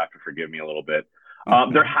to forgive me a little bit.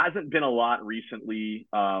 There hasn't been a lot recently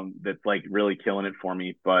that's like really killing it for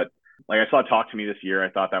me, but like I saw Talk to Me this year. I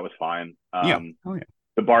thought that was fine.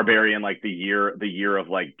 The Barbarian, like the year of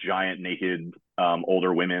like giant naked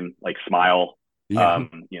older women, like Smile.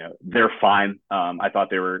 They're fine. I thought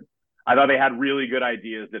they had really good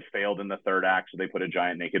ideas that failed in the third act, so they put a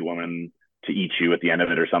giant naked woman to eat you at the end of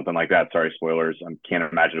it or something like that. Sorry, spoilers. I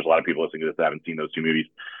can't imagine there's a lot of people listening to this that haven't seen those two movies.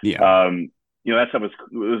 That stuff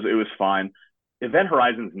was fine. Event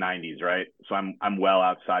Horizon's 90s, right? So I'm well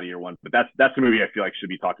outside of year one, but that's the movie I feel like should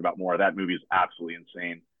be talked about more. That movie is absolutely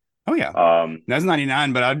insane. Oh yeah. That's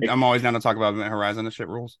 99, but I'm always down to talk about Event Horizon. The shit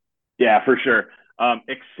rules. Yeah, for sure.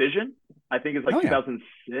 Excision, I think, is like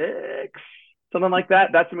 2006, something like that.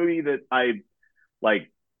 That's a movie that I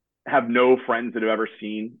like have no friends that have ever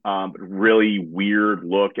seen. But really weird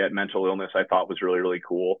look at mental illness, I thought was really, really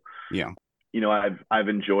cool. Yeah. I've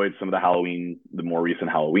enjoyed some of the more recent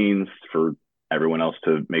Halloweens, for everyone else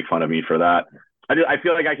to make fun of me for that. I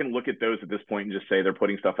feel like I can look at those at this point and just say they're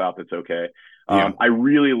putting stuff out that's okay. I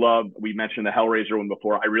really love, we mentioned the Hellraiser one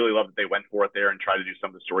before. I really love that they went for it there and tried to do some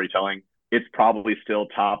of the storytelling. It's probably still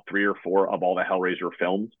top 3 or 4 of all the Hellraiser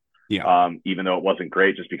films. Even though it wasn't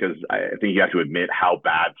great, just because I think you have to admit how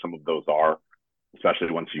bad some of those are,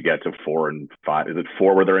 especially once you get to 4 and 5. Is it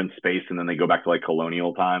 4 where they're in space and then they go back to like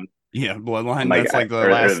colonial times? Yeah, Bloodline. That's like the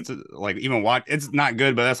last, like even watch. It's not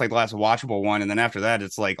good, but that's like the last watchable one. And then after that,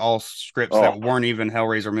 it's like all scripts that weren't even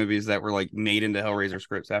Hellraiser movies that were like made into Hellraiser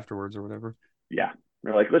scripts afterwards or whatever. Yeah,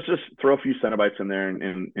 they're like, let's just throw a few Cenobites in there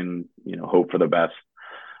and hope for the best.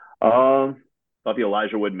 Thought the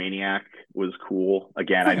Elijah Wood Maniac was cool.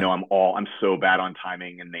 Again, I know I'm so bad on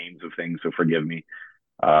timing and names of things, so forgive me.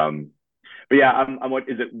 But yeah, I'm what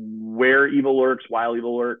is it? Where Evil Lurks, While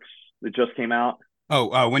Evil Lurks, that just came out.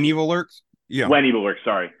 Oh, When Evil Lurks? Yeah. When Evil Lurks,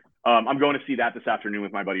 sorry. I'm going to see that this afternoon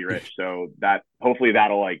with my buddy Rich. So hopefully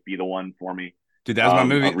that'll like be the one for me. Dude, that's my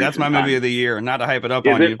movie. That's my movie of the year. Not to hype it up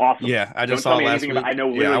on you. Awesome. Yeah, I just saw it last week. I know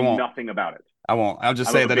literally nothing about it. I won't. I'll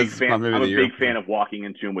just say that it's my movie of the year. I'm a big fan of walking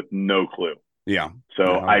into him with no clue. Yeah. So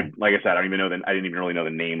like I said, I didn't even really know the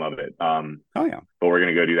name of it. But we're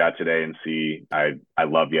gonna go do that today and see. I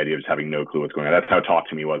love the idea of just having no clue what's going on. That's how Talk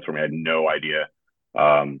to Me was for me. I had no idea.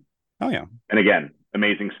 And again,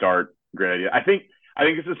 amazing start, great idea. I think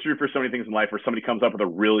this is true for so many things in life, where somebody comes up with a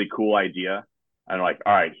really cool idea and they're like,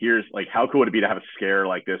 all right, here's like, how cool would it be to have a scare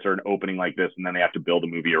like this or an opening like this, and then they have to build a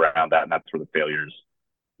movie around that, and that's where the failures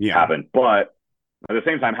happen. But at the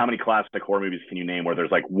same time, how many classic horror movies can you name where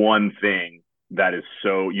there's like one thing that is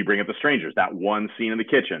so, you bring up The Strangers, that one scene in the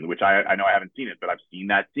kitchen, which I know I haven't seen it, but I've seen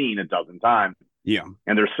that scene a dozen times. Yeah.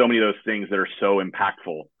 And there's so many of those things that are so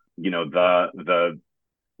impactful.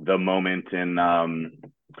 The moment in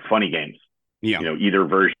Funny Games, either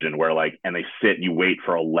version where like, and they sit and you wait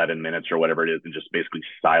for 11 minutes or whatever it is and just basically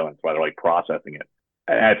silence while they're like processing it.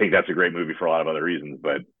 I think that's a great movie for a lot of other reasons,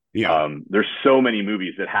 but Yeah. There's so many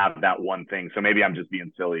movies that have that one thing. So maybe I'm just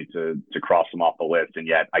being silly to cross them off the list, and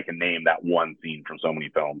yet I can name that one scene from so many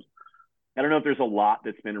films. I don't know if there's a lot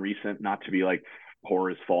that's been recent, not to be like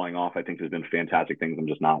horror is falling off. I think there's been fantastic things. I'm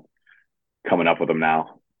just not coming up with them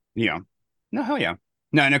now. Yeah. No, hell yeah.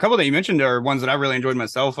 No, and a couple that you mentioned are ones that I really enjoyed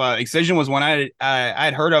myself. Excision was one I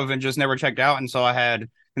had heard of and just never checked out. And so I had,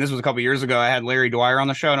 and this was a couple years ago, I had Larry Dwyer on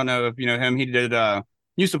the show. I don't know if you know him. He did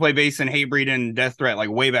used to play bass in Hatebreed and Death Threat like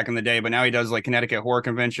way back in the day, but now he does like Connecticut Horror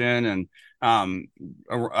Convention and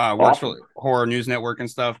works for Horror News Network and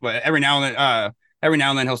stuff. But every now and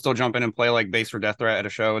then he'll still jump in and play like bass for Death Threat at a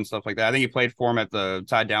show and stuff like that. I think he played for him at the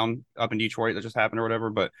Tied Down up in Detroit that just happened or whatever.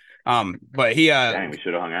 But he dang, we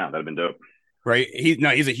should have hung out. That'd have been dope. Right.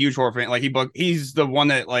 He's a huge horror fan. Like he's the one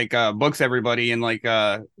that like books everybody and like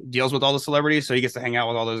deals with all the celebrities. So he gets to hang out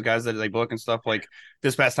with all those guys that they book and stuff. Like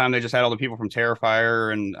this past time they just had all the people from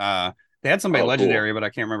Terrifier and they had somebody legendary, cool. But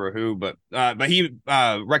I can't remember who. But he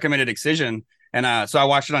recommended Excision. And so I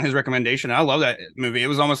watched it on his recommendation. I love that movie. It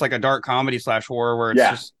was almost like a dark comedy / horror where it's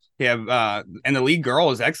just and the lead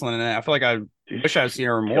girl is excellent in it. I feel like I wish I'd seen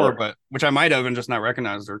her more, but which I might have and just not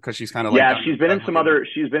recognized her because she's kind of like she's been in some other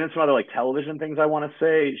like television things. I want to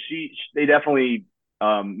say they definitely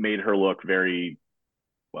made her look very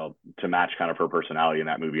well to match kind of her personality in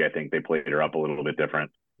that movie. I think they played her up a little bit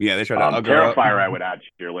different. Yeah, they tried to Terrifier. I would add to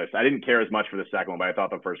your list. I didn't care as much for the second one, but I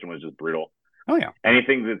thought the first one was just brutal. Oh yeah,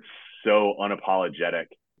 anything that's so unapologetic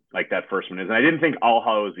like that first one is, and I didn't think All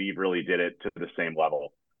Hallows Eve really did it to the same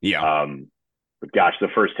level. Yeah. But gosh, the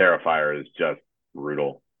first Terrifier is just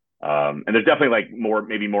brutal. And there's definitely like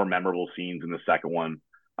maybe more memorable scenes in the second one.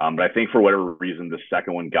 But I think for whatever reason, the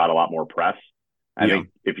second one got a lot more press. I think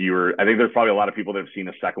there's probably a lot of people that have seen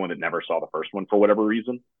the second one that never saw the first one for whatever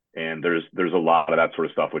reason. And there's a lot of that sort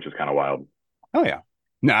of stuff, which is kind of wild. Oh yeah.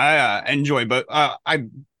 No, I enjoy, but I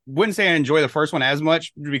wouldn't say I enjoy the first one as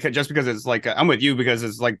much because it's like I'm with you because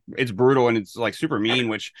it's like it's brutal and it's like super mean,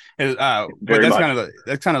 which is but that's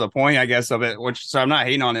kind of the point I guess of it. Which so I'm not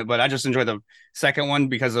hating on it, but I just enjoy the second one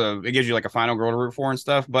because it gives you like a final girl to root for and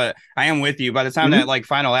stuff. But I am with you. By the time that like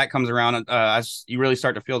final act comes around, you really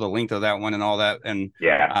start to feel the length of that one and all that, and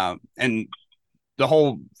and the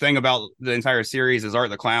whole thing about the entire series is Art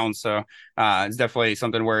the Clown. So it's definitely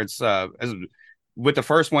something where it's with the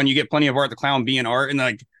first one, you get plenty of Art the Clown being Art, and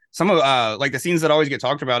like some of like the scenes that always get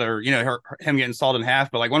talked about are him getting sawed in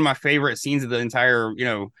half. But like one of my favorite scenes of the entire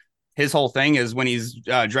his whole thing is when he's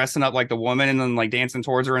dressing up like the woman and then like dancing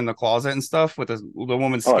towards her in the closet and stuff with the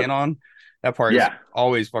woman's skin on. That part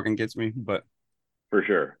always fucking gets me. But for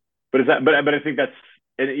sure. But I think that's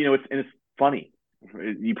it's funny.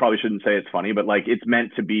 You probably shouldn't say it's funny, but like it's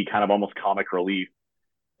meant to be kind of almost comic relief,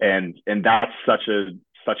 and that's such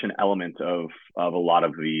an element of a lot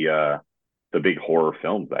of the big horror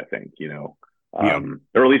films. I think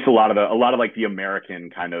or at least a lot of like the American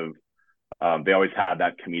kind of they always had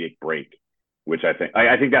that comedic break, which I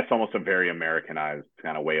think that's almost a very Americanized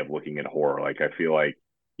kind of way of looking at horror. Like I feel like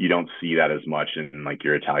you don't see that as much in like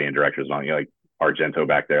your Italian directors on like Argento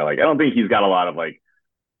back there. Like I don't think he's got a lot of like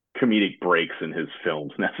comedic breaks in his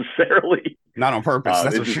films necessarily. Not on purpose.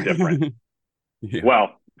 That's for sure. Different.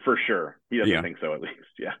 Well, for sure. He doesn't think so, at least.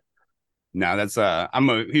 Yeah. No, that's I'm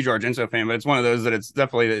a huge Argento fan, but it's one of those that it's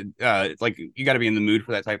definitely like you got to be in the mood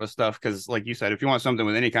for that type of stuff because, like you said, if you want something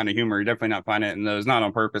with any kind of humor, you're definitely not finding it in those. Not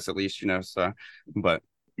on purpose, at least, So, but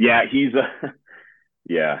yeah, he's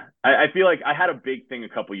I feel like I had a big thing a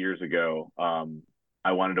couple years ago.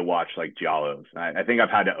 I wanted to watch like Giallos. I think I've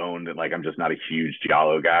had to own that. Like I'm just not a huge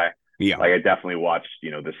Giallo guy. Yeah, like I definitely watched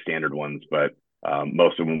the standard ones, but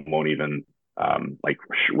most of them won't even like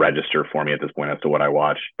register for me at this point as to what I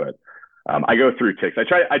watch. But I go through ticks.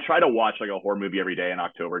 I try to watch like a horror movie every day in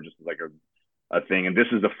October, just as like a thing. And this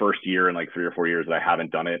is the first year in like 3 or 4 years that I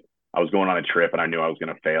haven't done it. I was going on a trip and I knew I was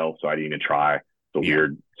going to fail, so I didn't even try. It's a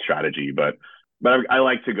weird strategy, but I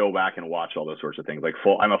like to go back and watch all those sorts of things. Like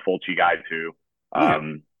I'm a Fulci guy too,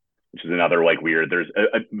 which is another like weird. There's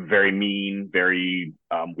a very mean, very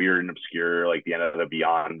weird and obscure, like the end of the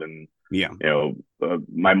Beyond, and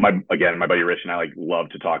my buddy Rich and I like love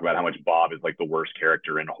to talk about how much Bob is like the worst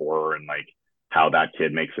character in horror, and like how that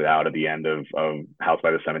kid makes it out at the end of House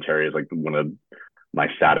by the Cemetery is like one of my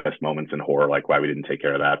saddest moments in horror. Like why we didn't take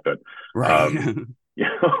care of that, but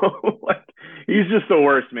like he's just the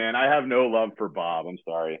worst, man. I have no love for Bob. I'm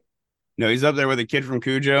sorry. No, he's up there with the kid from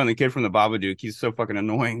Cujo and the kid from the Babadook. He's so fucking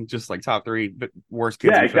annoying. Just like top 3 but worst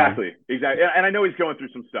kids. Yeah, exactly. And I know he's going through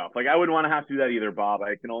some stuff. Like I wouldn't want to have to do that either, Bob.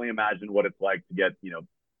 I can only imagine what it's like to get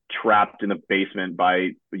trapped in the basement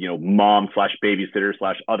by mom / babysitter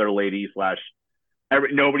 / other lady /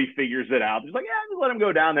 Nobody figures it out. Just like, yeah, just let him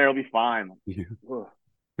go down there. It'll be fine. Yeah.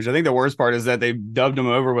 Which I think the worst part is that they dubbed him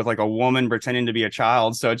over with like a woman pretending to be a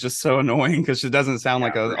child. So it's just so annoying because she doesn't sound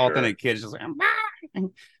like an authentic kid. It's just like,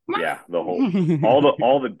 yeah,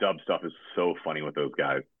 all the dub stuff is so funny with those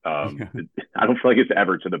guys. I don't feel like it's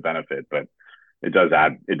ever to the benefit, but it does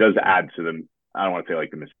add to the, I don't want to say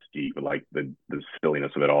like the mystique, but like the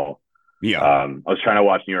silliness of it all. Yeah. I was trying to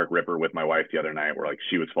watch New York Ripper with my wife the other night, where like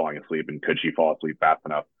she was falling asleep, and could she fall asleep fast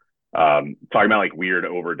enough? Talking about like weird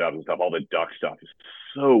overdubs and stuff. All the duck stuff is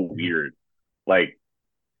so weird. Like,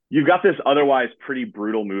 you've got this otherwise pretty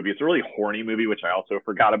brutal movie. It's a really horny movie, which I also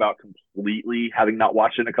forgot about completely, having not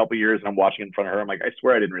watched it in a couple of years, and I'm watching it in front of her. I'm like, I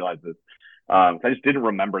swear I didn't realize this. I just didn't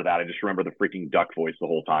remember that. I just remember the freaking duck voice the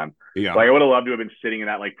whole time. Yeah. Like, I would have loved to have been sitting in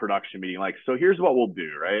that like production meeting, like, so here's what we'll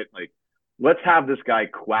do, right? Like, let's have this guy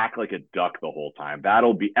quack like a duck the whole time.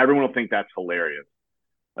 Everyone will think that's hilarious.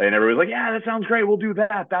 And everybody's like, yeah, that sounds great. We'll do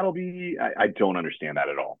that. That'll be, I don't understand that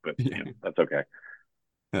at all, but that's okay.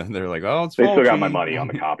 They're like, oh, it's they faulty. Still got my money on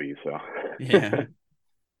the copy. So yeah.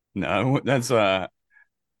 No, that's,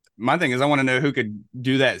 my thing is I want to know who could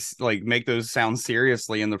do that, like make those sound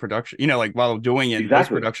seriously in the production, like while doing it in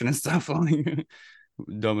post-production and stuff, like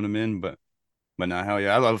dubbing them in, but no, hell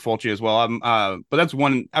yeah, I love Fulci as well. But that's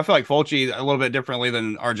one, I feel like Fulci a little bit differently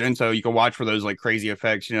than Argento. You can watch for those like crazy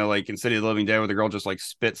effects, like in City of the Living Dead, where the girl just like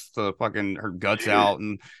spits her guts out,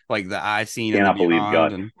 and like the eye scene. Cannot believe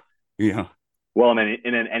guts. Yeah. Well, and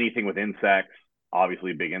then anything with insects,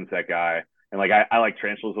 obviously big insect guy, and like I like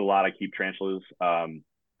tarantulas a lot. I keep tarantulas.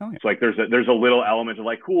 So like there's a little element of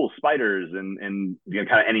like cool spiders and kind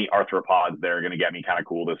of any arthropods that are going to get me kind of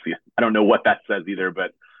cool to see. I don't know what that says either, but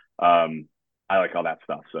I like all that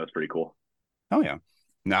stuff, so that's pretty cool. Oh yeah.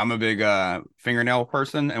 Now I'm a big fingernail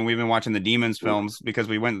person, and we've been watching the Demons films because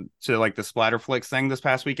we went to like the Splatter Flicks thing this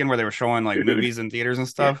past weekend where they were showing like movies in theaters and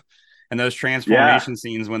stuff. Yeah. And those transformation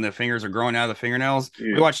scenes when the fingers are growing out of the fingernails.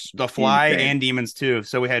 Dude, we watched The Fly and Demons too,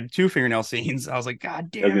 so we had 2 fingernail scenes. I was like, God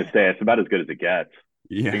damn. I was gonna say it's about as good as it gets.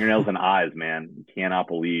 Yeah. Fingernails and eyes, man. You cannot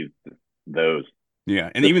believe those. Yeah,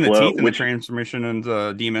 and even the teeth in the transformation and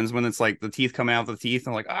the Demons, when it's like the teeth come out of the teeth,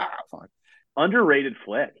 I'm like, fuck. Underrated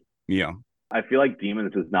flick. Yeah. I feel like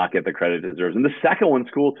Demons does not get the credit it deserves. And the second one's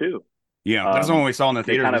cool too. Yeah, that's the one we saw in the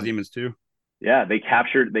theater was Demons too. Yeah, they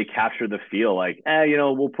captured the feel, like,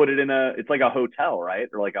 we'll put it in it's like a hotel, right?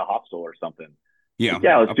 Or like a hostel or something. Yeah. Like,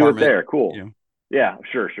 yeah, let's do it there. Cool. Yeah,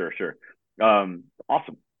 sure.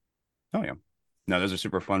 Awesome. Oh yeah. No, those are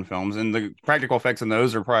super fun films, and the practical effects in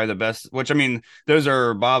those are probably the best. Which, I mean, those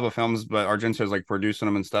are Bava films, but Argento's like producing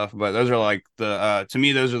them and stuff. But those are like the to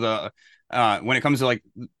me, those are the when it comes to like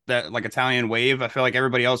that like Italian wave. I feel like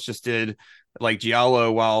everybody else just did like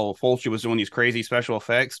Giallo while Fulci was doing these crazy special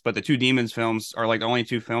effects. But the 2 Demons films are like the only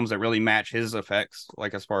 2 films that really match his effects.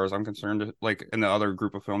 Like as far as I'm concerned, like in the other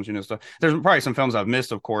group of films, stuff. There's probably some films I've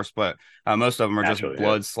missed, of course, but most of them are just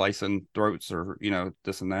blood slicing throats or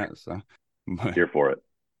this and that. So. Here for it.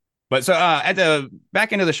 But so at the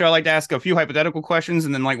back end of the show, I like to ask a few hypothetical questions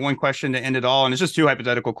and then like one question to end it all. And it's just 2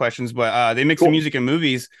 hypothetical questions, but they mix the music and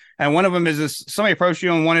movies. And one of them is this: somebody approached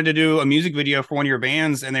you and wanted to do a music video for one of your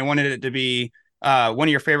bands, and they wanted it to be one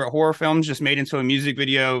of your favorite horror films just made into a music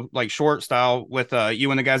video, like short style with you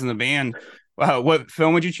and the guys in the band. What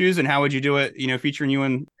film would you choose, and how would you do it? Featuring you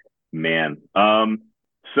and man.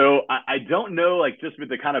 So I don't know, like, just with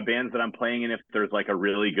the kind of bands that I'm playing in, if there's like a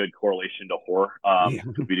really good correlation to horror.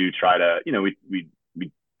 We do try to,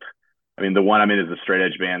 I mean, the one I'm in is a straight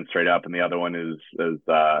edge band, straight up, and the other one is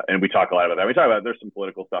and we talk a lot about that. We talk about, there's some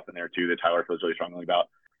political stuff in there too that Tyler feels really strongly about.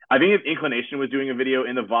 I think if Inclination was doing a video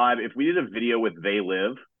in the vibe, if we did a video with They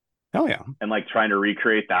Live, oh yeah, and like trying to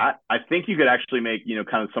recreate that, I think you could actually make,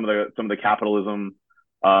 kind of some of the capitalism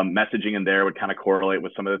messaging in there would kind of correlate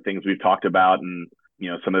with some of the things we've talked about, and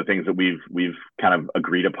some of the things that we've kind of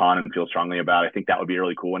agreed upon and feel strongly about. I think that would be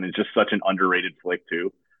really cool. And it's just such an underrated flick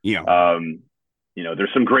too. Yeah. There's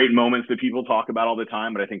some great moments that people talk about all the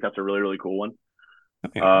time, but I think that's a really, really cool one.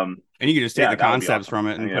 Okay. And you could just take the concepts from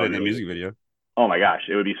it and put it in a music video. Oh my gosh.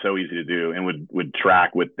 It would be so easy to do, and would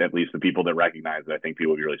track with at least the people that recognize it. I think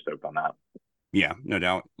people would be really stoked on that. Yeah, no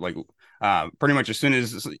doubt. Like, pretty much as soon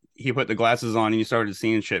as he put the glasses on and you started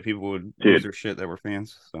seeing shit, people would lose their shit that were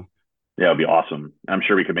fans. So. Yeah, it'd be awesome. I'm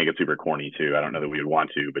sure we could make it super corny too. I don't know that we would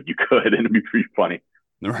want to, but you could, and it'd be pretty funny.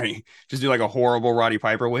 Right. Just do like a horrible Roddy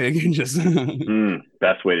Piper wig and just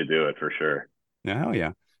best way to do it for sure. Yeah, hell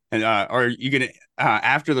yeah. And are you gonna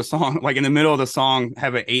after the song, like in the middle of the song,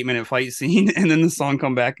 have an 8-minute fight scene and then the song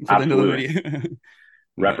come back to the end of the video?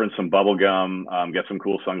 Reference some bubble gum, get some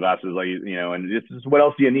cool sunglasses, like and it's just, what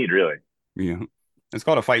else do you need, really? Yeah. It's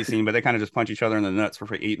called a fight scene, but they kind of just punch each other in the nuts for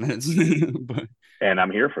 8 minutes. But And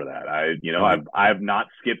I'm here for that. right, I've not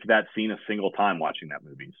skipped that scene a single time watching that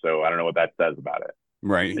movie. So I don't know what that says about it.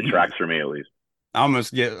 right. It tracks for me at least. I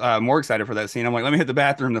almost get more excited for that scene. I'm like, let me hit the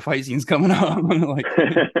bathroom. The fight scene's coming up. Like,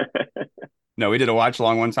 no, we did a watch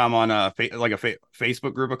along one time on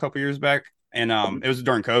Facebook group a couple years back, and it was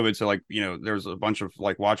during COVID, so like there was a bunch of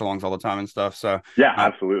like watch alongs all the time and stuff. So Yeah,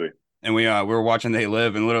 absolutely. and we were watching They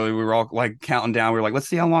Live, and literally we were all like counting down. We were like, let's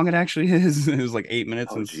see how long it actually is. It was like 8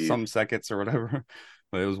 minutes and Geez. some seconds or whatever,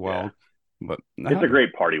 but it was wild. But it's a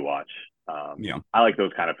great party watch. Yeah, I like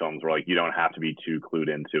those kind of films where like you don't have to be too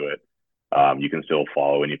clued into it. You can still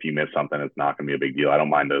follow, and if you miss something, it's not going to be a big deal. I don't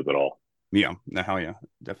mind those at all. Yeah, hell yeah,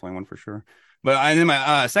 definitely one for sure. But and then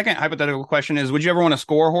my second hypothetical question is: would you ever want to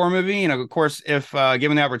score a horror movie? And of course, if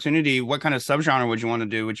given the opportunity, what kind of subgenre would you want to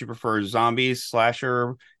do? Would you prefer zombies,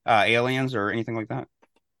 slasher, aliens, or anything like that?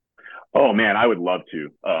 Oh man, I would love to.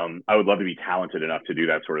 I would love to be talented enough to do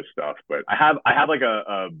that sort of stuff. But I have like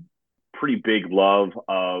a pretty big love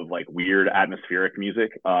of like weird atmospheric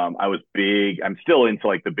music. I was big. I'm still into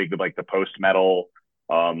like the post metal,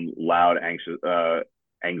 loud, anxious,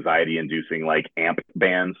 anxiety inducing like amp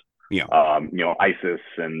bands. Yeah. ISIS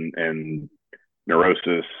and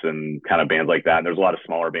Neurosis and kind of bands like that. And there's a lot of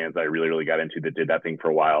smaller bands that I really, really got into that did that thing for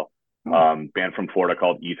a while. Band from Florida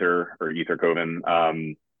called Ether Coven.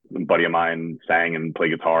 A buddy of mine sang and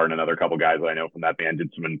played guitar, and another couple guys that I know from that band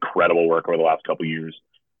did some incredible work over the last couple of years.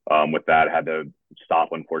 With that, had to stop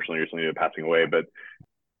unfortunately recently due to passing away. But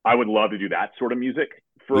I would love to do that sort of music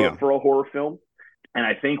for a horror film. And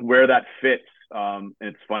I think where that fits, and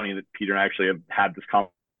it's funny that Peter and I actually have had this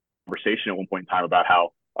conversation at one point in time about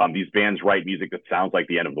how these bands write music that sounds like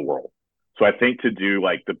the end of the world. So I think to do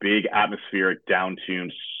like the big atmospheric,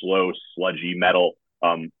 down-tuned, slow, sludgy metal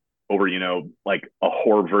over, like a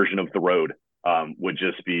horror version of The Road would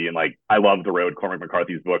just be, and like, I love The Road, Cormac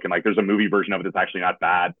McCarthy's book, and like there's a movie version of it that's actually not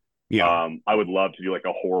bad. Yeah. I would love to do like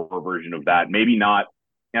a horror version of that. Maybe not,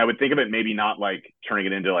 I would think of it maybe not like turning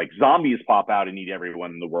it into like zombies pop out and eat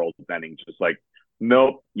everyone in the world ending. Just like,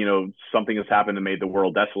 nope, something has happened and made the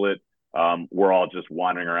world desolate. We're all just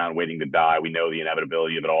wandering around waiting to die. We know the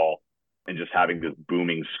inevitability of it all. And just having this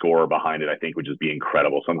booming score behind it, I think would just be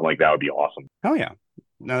incredible. Something like that would be awesome. Oh yeah.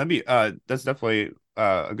 No, that'd be that's definitely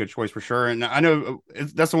a good choice for sure. And I know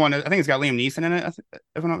that's the one. I think it's got Liam Neeson in it,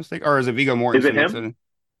 if I'm not mistaken, or is it Viggo Mortensen? Is it him?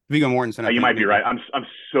 Viggo Mortensen. You might be right. I'm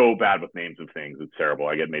so bad with names of things. It's terrible.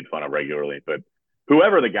 I get made fun of regularly. But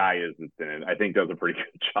whoever the guy is that's in it, I think does a pretty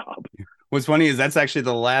good job. What's funny is that's actually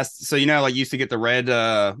the last. So like used to get the red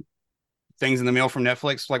things in the mail from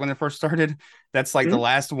Netflix, like when they first started. That's like the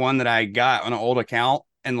last one that I got on an old account,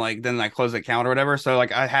 and like then I closed the account or whatever. So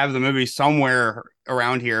like I have the movie somewhere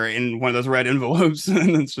around here in one of those red envelopes,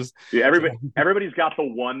 and it's just everybody's got the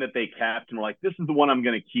one that they kept, and we're like, this is the one I'm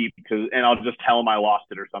gonna keep and I'll just tell them I lost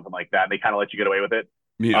it or something like that. And they kind of let you get away with it.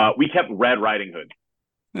 Yeah. We kept Red Riding Hood.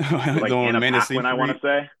 Like Anna Paquin, I want to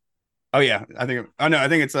say. Oh yeah, I think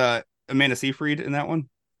it's Amanda Seyfried in that one.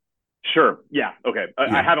 Sure. Yeah. Okay.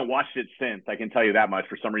 Yeah. I haven't watched it since. I can tell you that much.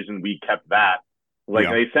 For some reason, we kept that. Like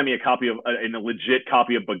they sent me a copy of a legit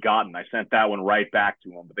copy of Begotten. I sent that one right back to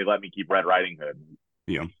them, but they let me keep Red Riding Hood.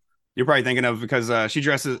 Yeah. You're probably thinking of because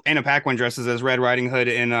Anna Paquin dresses as Red Riding Hood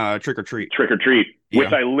in Trick or Treat. Trick or Treat,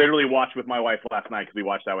 which I literally watched with my wife last night because we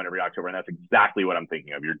watch that one every October, and that's exactly what I'm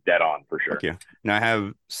thinking of. You're dead on for sure. Yeah. Now I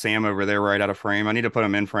have Sam over there right out of frame. I need to put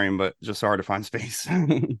him in frame, but just hard to find space.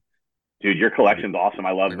 Dude, your collection's awesome.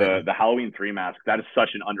 I love the Halloween 3 mask. That is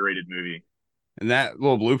such an underrated movie. And that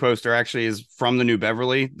little blue poster actually is from the New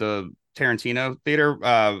Beverly, the Tarantino theater.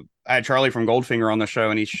 I had Charlie from Goldfinger on the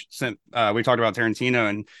show, and he sent. We talked about Tarantino,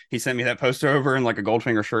 and he sent me that poster over in like a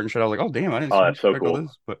Goldfinger shirt and shit. I was like, oh damn, I didn't. Oh, that's so cool.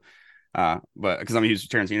 This. But because I'm a huge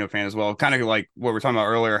Tarantino fan as well. Kind of like what we were talking about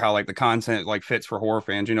earlier, how like the content like fits for horror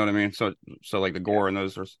fans. You know what I mean? So like the gore and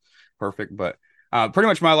those are perfect. But pretty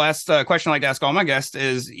much my last question I like to ask all my guests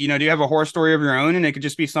is, do you have a horror story of your own? And it could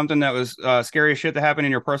just be something that was scary as shit that happened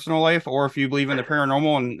in your personal life, or if you believe in the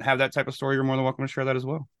paranormal and have that type of story, you're more than welcome to share that as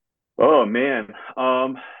well. Oh man,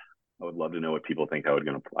 I would love to know what people think I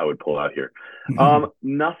would pull out here.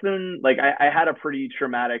 Nothing like I had a pretty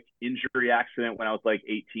traumatic injury accident when I was like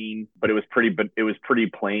 18, but it was pretty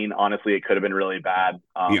plain. Honestly, it could have been really bad,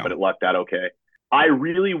 but it lucked out okay. I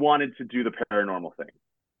really wanted to do the paranormal thing.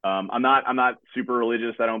 I'm not super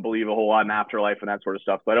religious. I don't believe a whole lot in afterlife and that sort of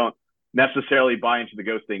stuff. So I don't necessarily buy into the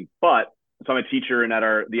ghost thing. But so I'm a teacher, and at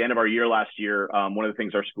the end of our year last year, one of the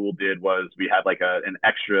things our school did was we had like an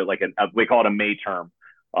extra, we call it a May term.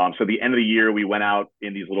 So at the end of the year, we went out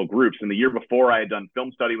in these little groups. And the year before, I had done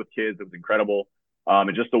film study with kids. It was incredible.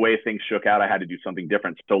 And just the way things shook out, I had to do something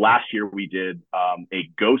different. So last year we did a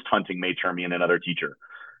ghost hunting major, me and another teacher.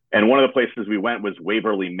 And one of the places we went was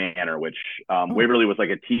Waverly Manor, which Waverly was like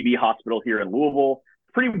a TB hospital here in Louisville.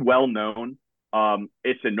 Pretty well known.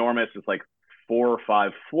 It's enormous. It's like 4 or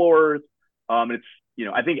 5 floors. It's,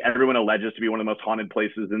 I think everyone alleges to be one of the most haunted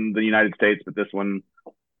places in the United States, but this one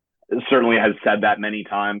certainly has said that many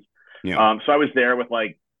times. Yeah. So I was there with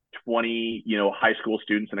like 20, high school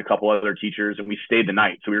students and a couple other teachers, and we stayed the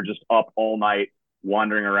night. So we were just up all night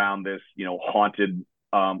wandering around this, haunted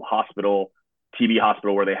hospital, TB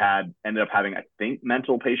hospital, where they ended up having, I think,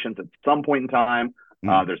 mental patients at some point in time.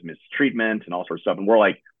 There's mistreatment and all sorts of stuff. And we're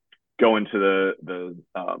like going to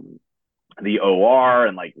the OR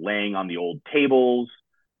and like laying on the old tables.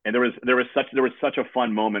 And there was such a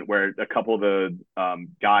fun moment where a couple of the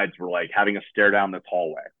guides were like having a stare down this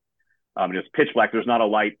hallway. It's pitch black. There's not a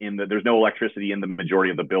light there's no electricity in the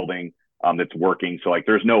majority of the building that's working. So like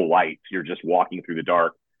there's no lights. You're just walking through the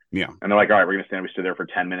dark. Yeah. And they're like, all right, we're going to stand. We stood there for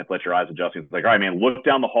 10 minutes, let your eyes adjust. It's like, all right, man, look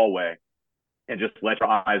down the hallway and just let your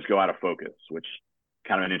eyes go out of focus, which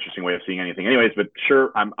kind of an interesting way of seeing anything. Anyways, but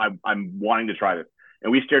sure, I'm wanting to try this.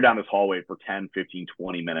 And we stared down this hallway for 10, 15,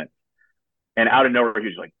 20 minutes. And out of nowhere, he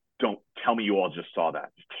was like, don't tell me you all just saw that.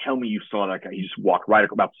 Just tell me you saw that guy. He just walked right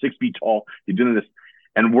about 6 feet tall. He's doing this.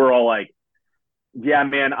 And we're all like, yeah,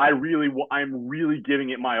 man, I'm really giving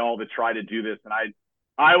it my all to try to do this. And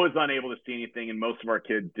I was unable to see anything, and most of our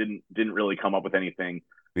kids didn't really come up with anything.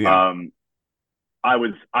 Yeah. I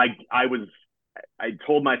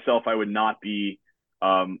told myself I would not be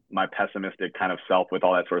my pessimistic kind of self with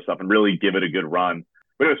all that sort of stuff and really give it a good run.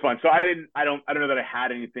 But it was fun. So I don't know that I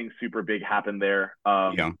had anything super big happen there.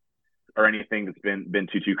 Or anything that's been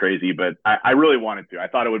too crazy, but I really wanted to. I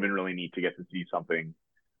thought it would have been really neat to get to see something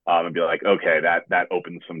and be like, okay, that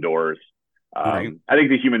opens some doors. Right. I think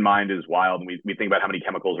the human mind is wild, and we think about how many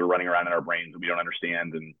chemicals are running around in our brains that we don't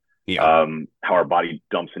understand, and how our body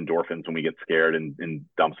dumps endorphins when we get scared and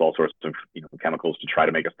dumps all sorts of chemicals to try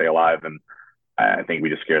to make us stay alive. And I think we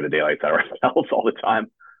just scare the daylights out of ourselves all the time.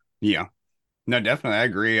 Yeah. No, definitely. I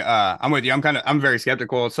agree. I'm with you. I'm very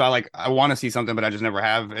skeptical. So I want to see something, but I just never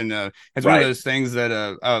have. And it's one of those things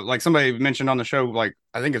that like somebody mentioned on the show, like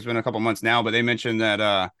I think it's been a couple months now, but they mentioned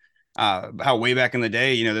that how way back in the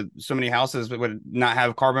day, that so many houses would not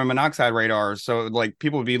have carbon monoxide radars. So like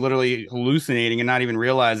people would be literally hallucinating and not even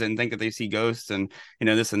realize it and think that they see ghosts and,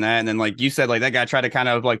 this and that. And then like you said, like that guy tried to kind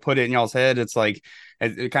of like put it in y'all's head. It's like,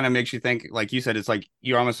 it kind of makes you think, like you said, it's like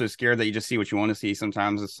you're almost so scared that you just see what you want to see.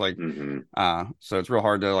 Sometimes it's like, so it's real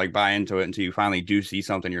hard to like buy into it until you finally do see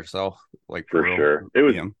something yourself. Like for sure. It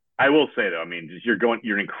was, I will say though, I mean, you're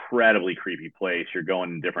an incredibly creepy place. You're going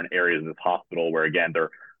in different areas of this hospital where again, they're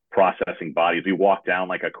processing bodies. We walk down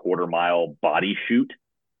like a 1/4 mile body chute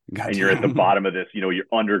and you're at the bottom of this, you're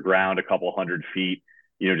underground a couple 100 feet,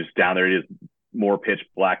 just down there. It is more pitch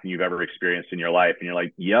black than you've ever experienced in your life. And you're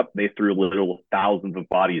like, yep, they threw literal thousands of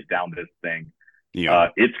bodies down this thing. Yeah.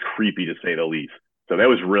 It's creepy to say the least. So that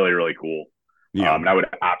was really, really cool. Yeah. And I would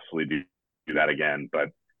absolutely do that again.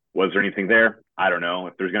 But was there anything there? I don't know.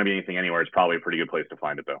 If there's going to be anything anywhere, it's probably a pretty good place to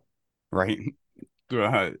find it though. Right.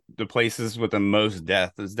 The places with the most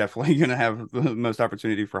death is definitely going to have the most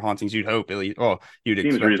opportunity for hauntings. You'd hope, at least. Oh, you'd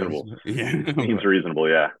Seems expect reasonable. Yeah. Seems reasonable.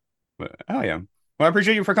 Yeah. But, oh yeah. Well, I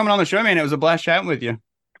appreciate you for coming on the show, man. It was a blast chatting with you.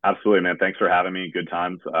 Absolutely, man. Thanks for having me. Good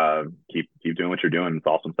times. Keep doing what you're doing. It's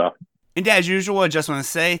awesome stuff. And as usual, I just want to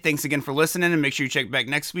say thanks again for listening, and make sure you check back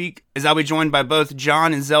next week, as I'll be joined by both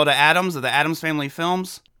John and Zelda Adams of the Addams Family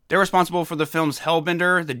Films. They're responsible for the films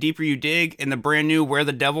Hellbender, The Deeper You Dig, and the brand new Where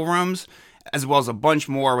the Devil Roams, as well as a bunch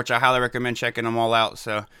more, which I highly recommend checking them all out.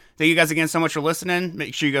 So thank you guys again so much for listening.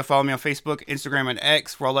 Make sure you go follow me on Facebook, Instagram, and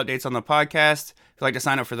X for all updates on the podcast. If you'd like to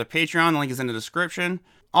sign up for the Patreon, the link is in the description.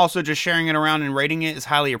 Also, just sharing it around and rating it is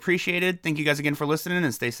highly appreciated. Thank you guys again for listening,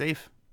 and stay safe.